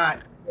not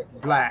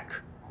black,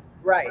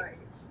 Right.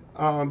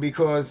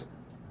 because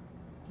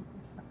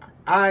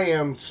I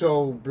am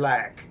so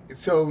black.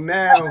 So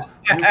now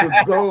you could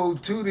go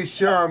to the Are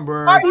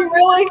Schomburg you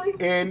really?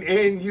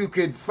 and you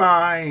could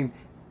find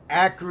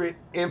accurate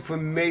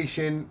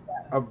information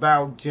Yes.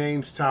 about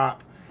James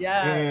Top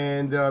Yes.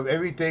 and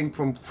everything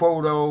from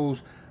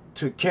photos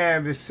to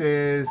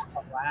canvases,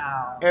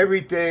 Wow.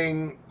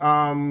 everything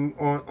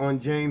on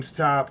James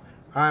Top.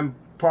 I'm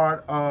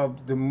part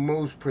of the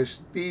most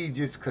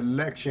prestigious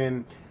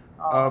collection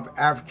Oh, of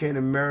African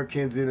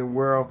Americans in the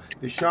world.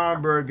 The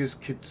Schomburg is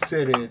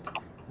considered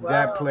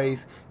that well,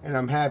 place, and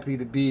I'm happy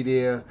to be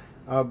there.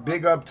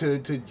 Big up to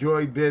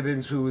Joy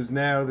Bivens, who is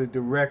now the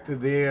director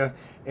there,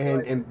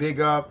 good. and big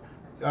up,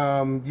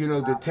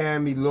 to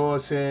Tammy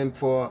Lawson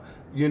for,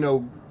 you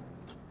know,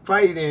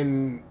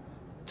 fighting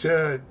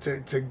to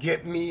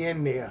get me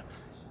in there.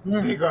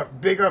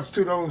 Mm, Big ups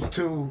to those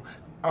two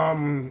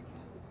um,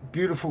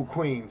 beautiful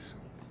queens.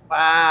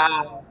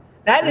 wow.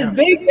 That is Yeah,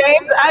 big,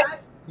 James.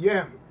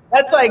 yeah,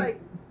 That's like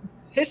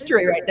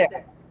history right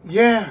there.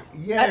 yeah, That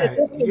is yeah,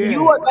 history.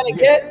 You yeah, are going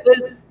to yeah. get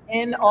this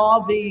in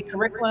all the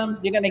curriculums.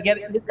 You're going to get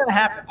it. It's going to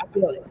happen. I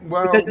feel it because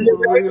Well, you're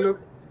very we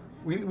look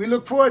we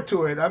look forward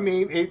to it. I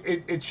mean,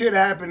 it should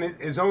happen.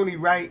 It's only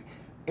right,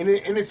 and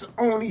it's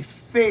only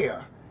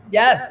fair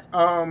yes.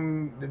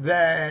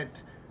 that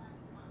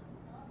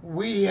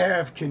we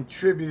have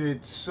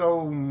contributed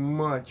so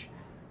much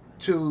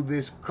to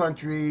this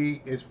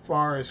country as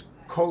far as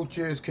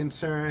culture is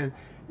concerned,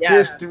 Yes.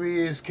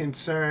 history is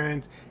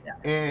concerned, Yes.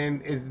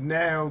 and it's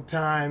now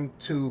time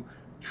to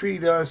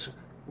treat us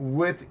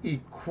with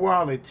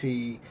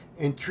equality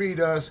and treat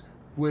us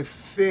with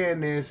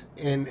fairness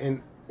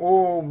in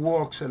all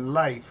walks of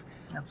life.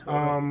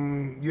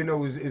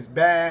 Absolutely. It's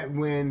bad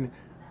when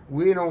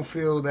we don't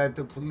feel that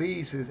the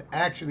police is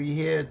actually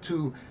here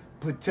to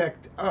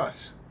protect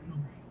us.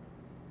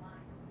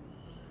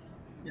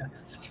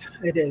 Yes,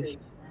 it is.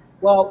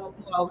 Well,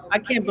 I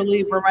can't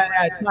believe we're running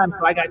out of time.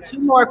 So I got two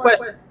more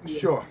questions for you.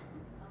 Sure.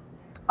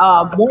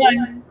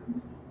 One,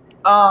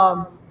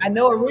 I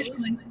know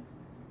originally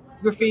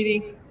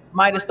graffiti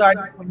might have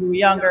started when you were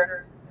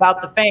younger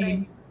about the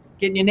fame,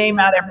 getting your name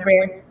out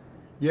everywhere,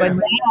 but Yeah.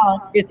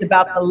 now it's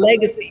about the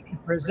legacy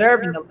and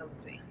preserving the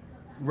legacy.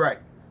 Right.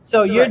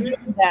 So you're Right.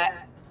 doing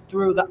that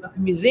through the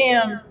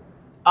museums.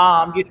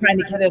 You're trying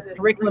to get a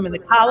curriculum in the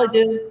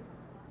colleges.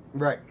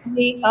 Right.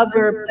 Any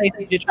other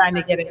places you're trying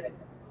to get it?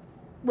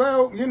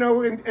 Well, in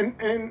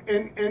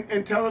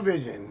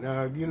television,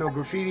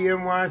 Graffiti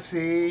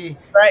NYC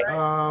Right?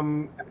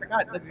 um, I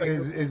forgot. That's right.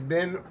 has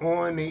been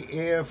on the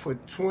air for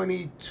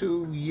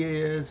 22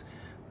 years.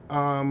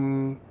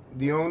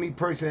 The only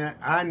person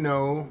I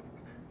know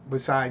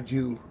besides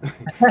you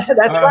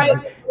That's right.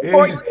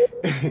 uh,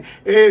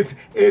 is,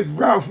 is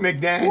Ralph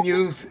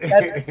McDaniels.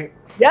 That's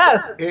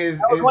yes. is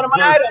That was is one of my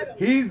because items.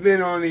 he's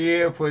been on the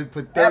air for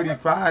Yep.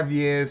 35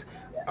 years.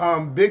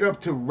 Yes. Big up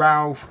to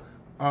Ralph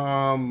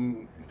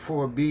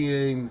for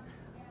being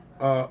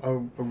a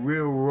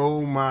real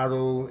role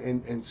model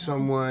and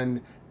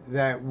someone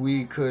that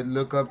we could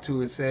look up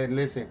to and say,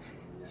 listen,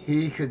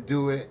 he could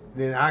do it,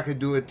 then I could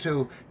do it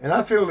too. And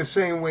I feel the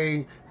same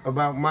way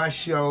about my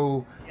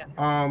show. Yes.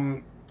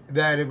 Um,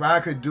 that if I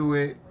could do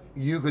it,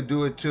 you could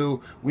do it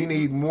too. We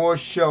need more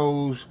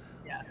shows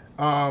Yes.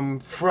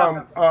 from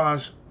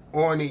us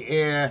on the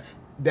air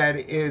that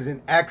is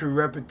an accurate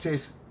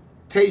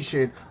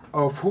representation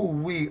of who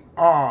we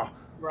are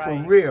for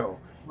Right. real,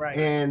 Right.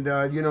 and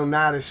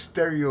not a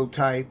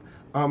stereotype.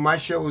 My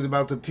show is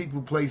about the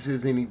people,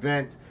 places, and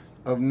events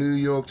of New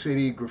York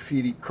City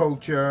graffiti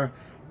culture,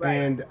 Right.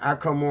 and I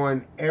come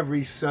on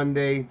every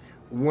Sunday,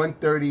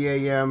 1:30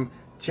 a.m.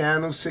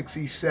 Channel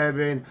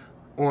 67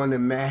 on the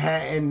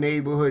Manhattan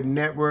Neighborhood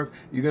Network.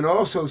 You can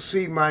also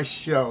see my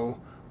show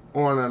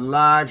on a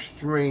live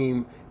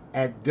stream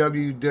at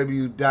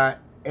www.mnn.org,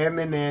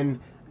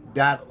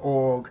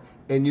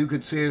 and you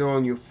could see it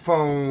on your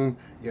phone,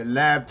 your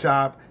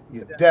laptop,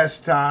 your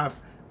desktop,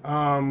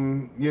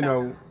 and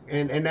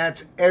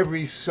that's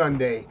every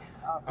Sunday.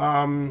 Awesome.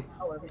 Um,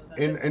 Oh, every in,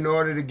 Sunday. in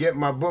order to get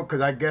my book,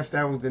 because I guess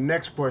that was the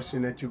next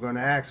question that you're going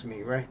to ask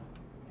me, right?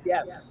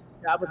 Yes.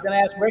 I was going to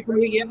ask, where can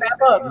we get that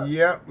book?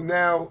 Yep.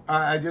 Now,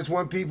 I just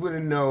want people to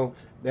know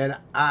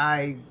that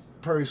I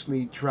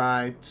personally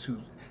try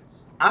to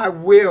I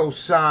will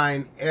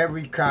sign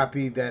every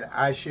copy that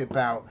I ship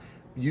out.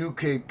 You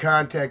could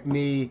contact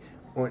me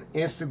on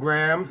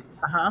Instagram,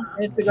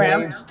 Instagram.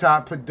 James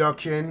Top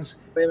Productions,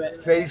 Wait a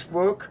minute.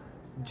 Facebook,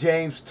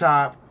 James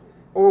Top,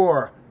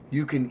 or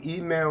you can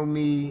email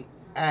me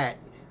at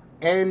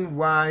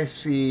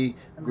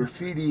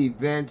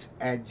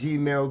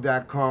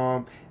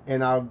nycgraffitievents@gmail.com,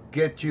 and I'll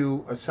get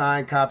you a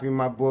signed copy of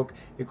my book.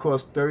 It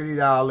costs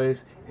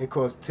 $30. It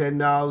costs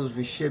 $10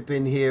 for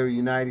shipping here,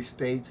 United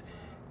States.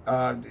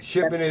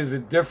 Shipping is a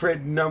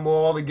different number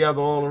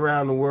altogether all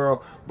around the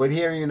world, but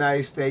here in the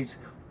United States,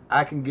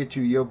 I can get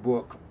you your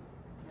book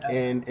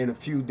Yes. in a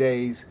few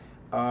days.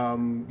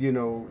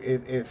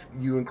 If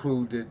you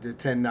include the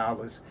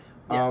 $10.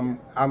 Yeah.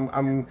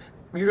 I'm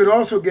You can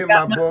also get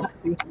Got my my book.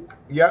 copy.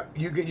 Yep,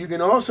 you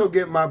can also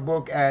get my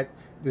book at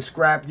the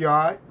Scrap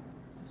Yard,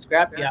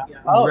 Scrap. Yeah.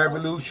 Oh.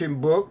 Revolution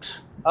Books,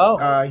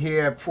 Oh.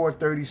 here at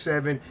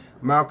 437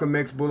 Malcolm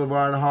X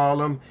Boulevard,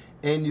 Harlem.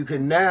 And you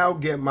can now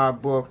get my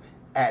book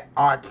at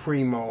Art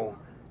Primo,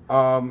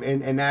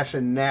 and that's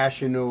a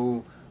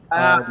national,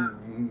 Ah.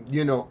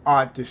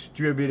 art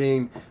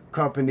distributing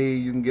company.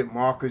 You can get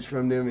markers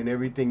from them and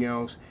everything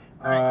else.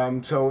 Right.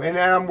 And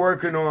then I'm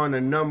working on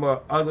a number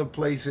of other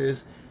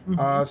places.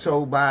 Hmm.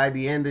 So by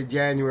the end of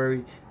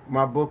January,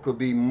 my book will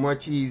be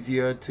much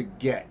easier to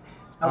get.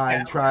 Okay.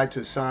 I try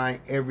to sign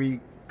every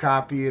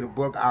copy of the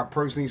book. I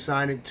personally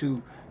sign it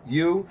to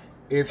you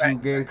if you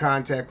Right. get in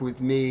contact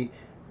with me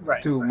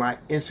Right. to my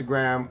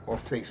Instagram or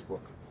Facebook.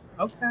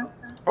 Okay.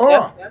 That's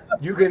Or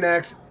you can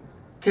ask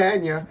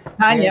Tanya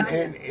Tanya.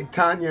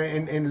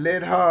 and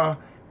let her,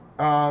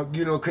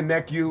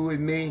 connect you with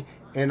me,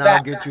 and I'll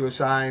Fact. get you a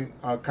signed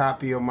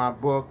copy of my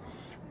book.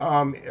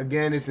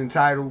 Again, it's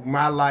entitled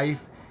My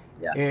Life,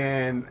 Yes.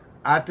 and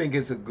I think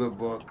it's a good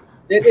book.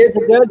 It is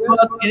a good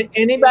book. And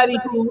anybody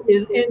who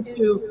is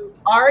into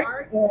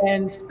art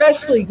and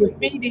especially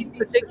graffiti,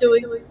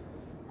 particularly,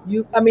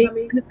 I mean,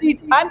 because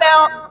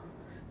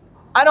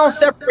I don't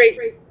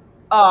separate,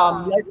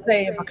 let's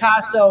say a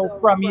Picasso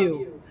from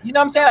you. You know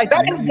what I'm saying? Like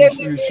back in the day,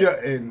 we You did, should,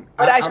 and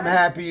but I I'm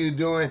happy you're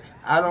doing.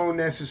 I don't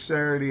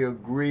necessarily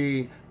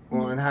agree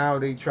on Mhm. how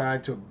they try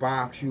to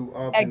box you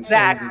up and say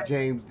that Exactly,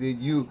 James did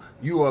you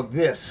are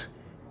this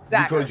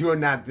exactly. because you're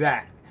not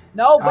that.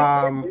 No, but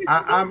I'm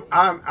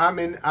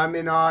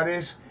an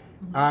artist.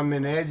 Mhm. I'm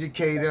an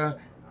educator.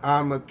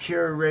 I'm a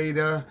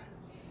curator.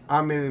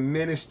 I'm an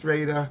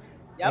administrator,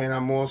 Yep, and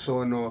I'm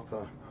also an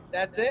author.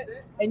 that's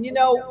it. And you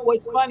know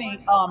what's funny?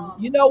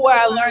 You know where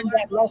I learned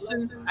that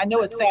lesson? I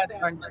know it's sad I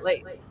learned it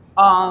late.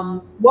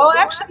 Well,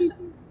 actually,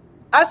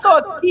 I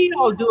saw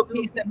Keto do a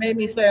piece that made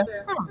me say,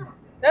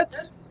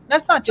 that's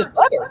that's not just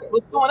letters.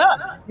 What's going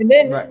on? And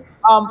then Right.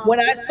 when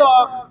I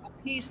saw a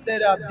piece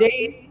that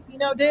Dave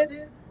Kino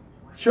did,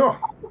 Sure.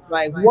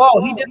 like, whoa,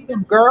 he did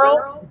some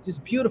girl. It's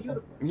just beautiful.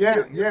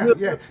 Yeah. Yeah.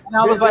 Beautiful. Yeah. And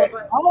I There, was like,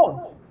 there,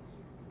 oh,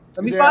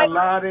 let me there are a find it.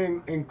 lot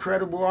of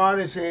incredible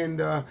artists,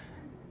 and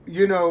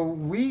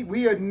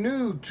we are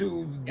new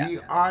to the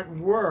Yes, art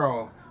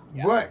world,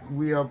 yes, but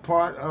we are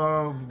part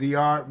of the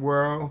art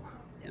world.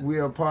 We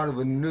are yes. part of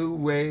a new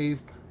wave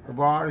of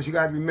artists. You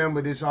got to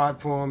remember this art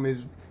form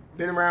has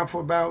been around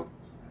for about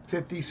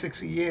 50,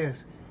 60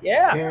 years.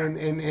 Yeah,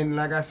 And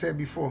like I said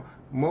before,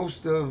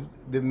 most of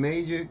the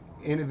major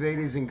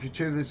innovators and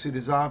contributors to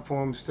this art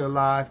form are still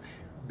alive.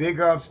 Big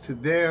ups to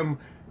them.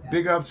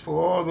 Big yes, ups for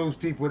all those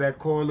people that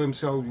call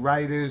themselves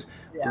writers,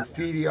 yes.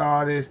 graffiti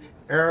artists,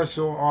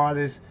 aerosol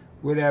artists,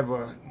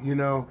 whatever.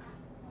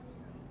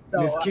 So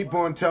Let's keep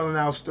on telling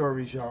our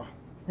stories, y'all.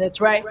 that's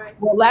right.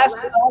 Well, last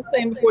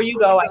thing before you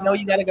go, I know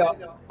you got to go.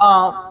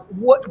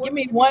 What? Give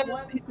me one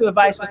piece of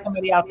advice for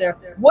somebody out there.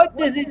 What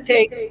does it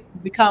take to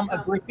become a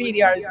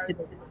graffiti artist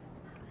today?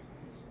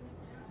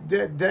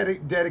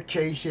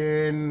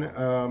 dedication.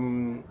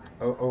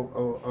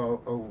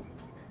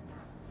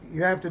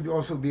 You have to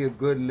also be a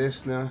good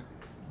listener,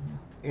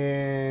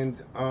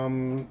 and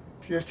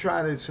just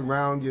try to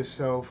surround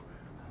yourself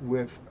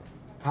with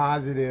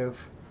positive,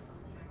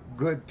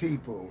 good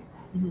people.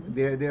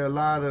 Mhm. There are a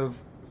lot of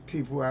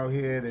people out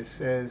here that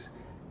says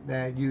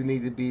that you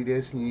need to be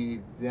this and you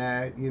need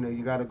that. You know,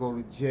 you got to go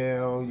to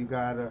jail. You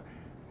got to.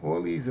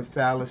 All these are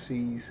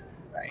fallacies.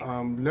 Right.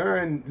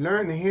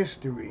 Learn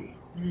history.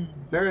 Mm.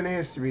 Learn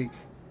history,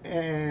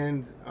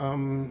 and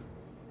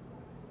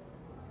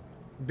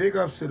big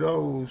ups to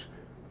those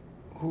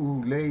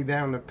who laid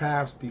down the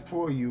paths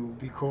before you Mm.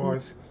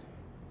 because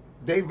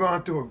they've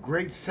gone through a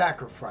great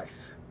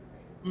sacrifice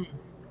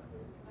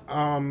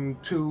Mm.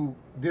 to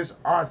this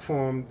art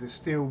form to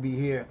still be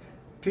here.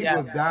 People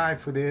have Yes. died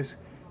for this.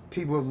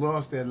 People have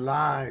lost their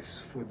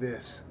lives for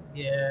this.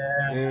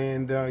 Yeah.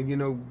 And you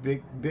know,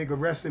 big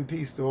rest in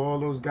peace to all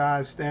those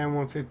guys. Stan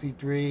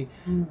 153,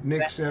 Mm.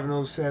 Nick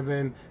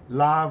 707,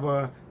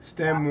 Lava,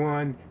 Stem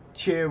 1,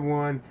 Chair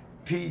 1,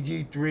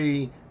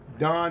 PG3,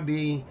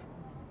 Dondi,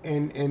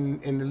 and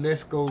the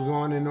list goes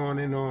on and on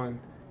and on.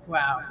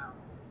 Wow.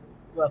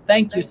 Well,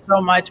 thank you so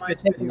much for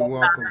taking You're the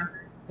welcome. time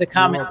to You're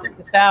come and check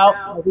welcome. us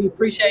out. We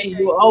appreciate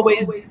you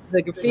always, the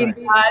That's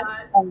graffiti right. god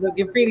and the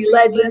graffiti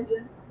legend.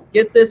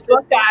 Get this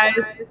book, guys.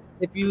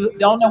 If you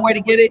don't know where to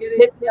get it,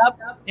 hit me up,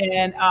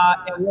 and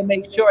we'll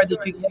make sure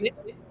that you get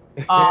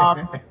it.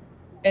 Um,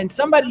 and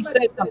somebody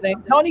said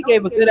something. Tony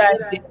gave a good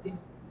idea.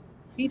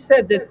 He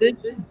said that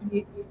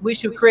we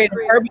should create an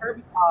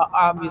urban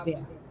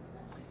museum.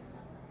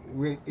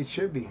 It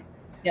should be.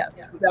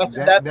 Yes, that's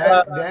That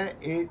that's that that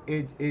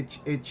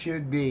it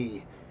should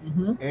be.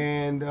 mhm.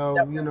 And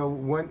you know,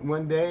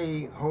 one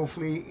day,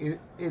 hopefully,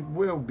 it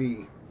will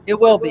be. It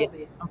will be.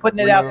 I'm putting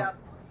it You out.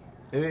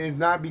 know, it's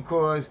not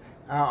because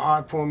our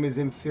art form is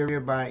inferior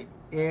by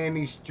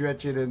any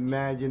stretch of the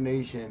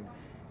imagination.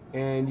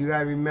 And you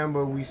gotta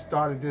remember, we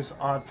started this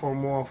art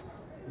form off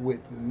with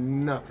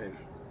nothing.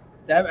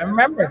 I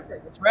remember.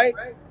 That's right.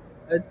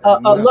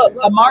 Look, Nothing.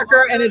 a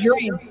marker and a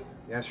dream.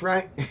 That's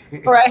right.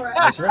 Right.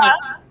 That's right.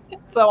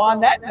 So on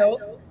that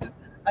note,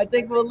 I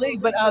think we'll leave.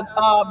 But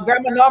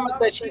Grandma Norma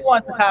says she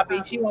wants a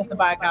copy. She wants to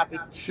buy a copy.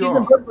 She's in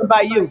Sure. Brooklyn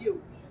by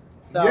you.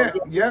 So Yeah,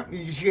 yeah.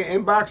 She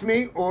can inbox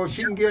me, or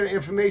she can get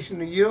information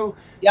to you, and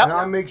yep,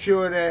 I'll make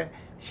sure that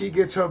she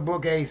gets her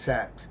book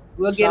ASAP,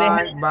 we'll get it.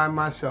 signed by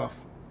myself.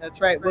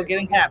 That's right. We're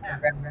getting happy,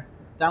 Grandma.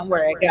 Don't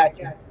worry, I got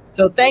you.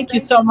 So thank you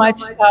so much,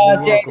 You're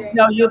Jay. welcome.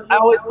 You know, I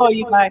always call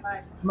you my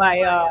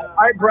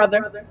art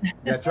brother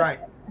That's right.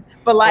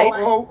 for life.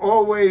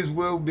 Always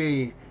will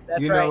be.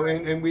 That's You know,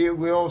 right. and we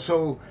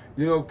also,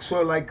 you know,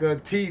 sort of like a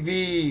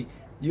TV,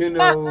 you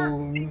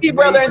know, Thank you,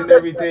 brother mates and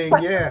and sister.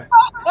 everything. Yeah,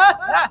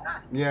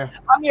 yeah.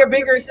 I'm your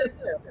bigger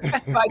sister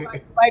by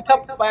a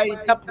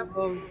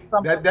couple of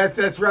something.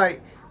 That's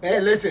right. Hey,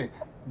 listen,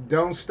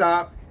 don't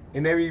stop,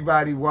 and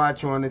everybody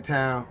watch on the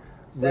town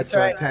That's with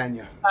right.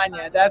 Tanya.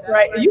 Tanya, that's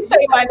right. You say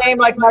my name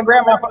like my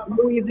grandma from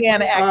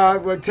Louisiana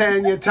accent. Well,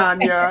 Tanya,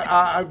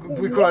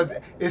 because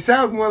it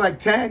sounds more like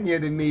Tanya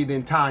to me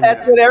than That's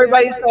Tanya. what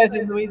everybody says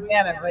in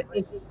Louisiana, but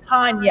it's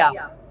Tanya.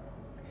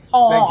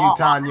 Thank you,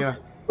 Tanya.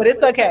 But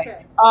it's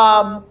okay.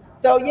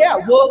 So yeah,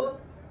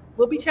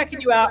 we'll be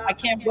checking you out. I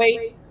can't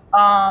wait.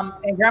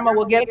 And Grandma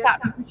will get a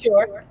copy for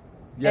sure.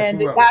 Yes, And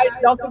we will. guys,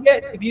 don't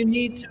forget, if you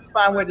need to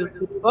find where to get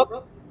the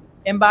book,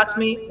 inbox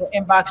me or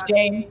inbox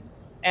James.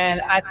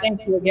 And I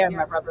thank you again,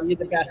 my brother. You're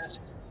the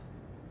best.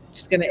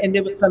 Just gonna end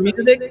it with some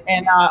music.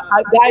 And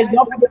guys,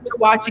 don't forget to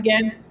watch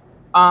again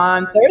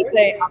on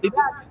Thursday. I'll be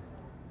back.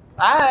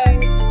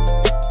 Bye.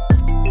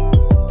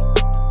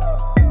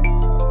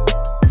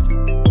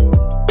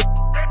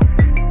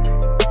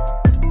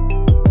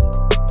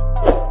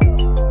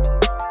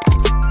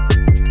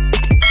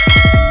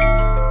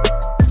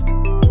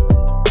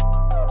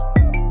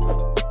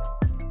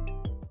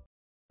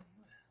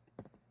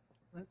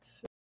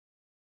 Let's see.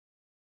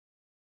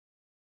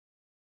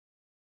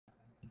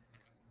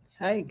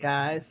 Hey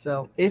guys,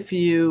 so if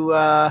you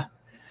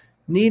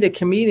need a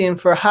comedian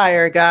for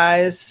hire,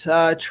 guys,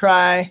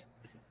 try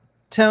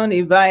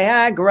Tony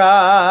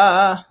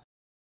Viagra.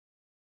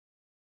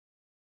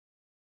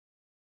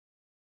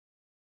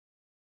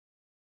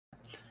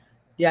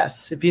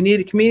 Yes, if you need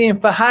a comedian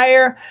for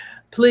hire,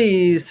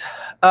 please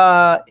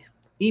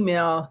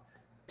email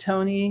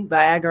Tony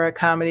Viagra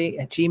Comedy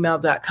at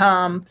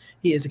gmail.com.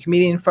 He is a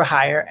comedian for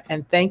hire.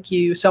 And thank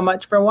you so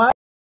much for watching.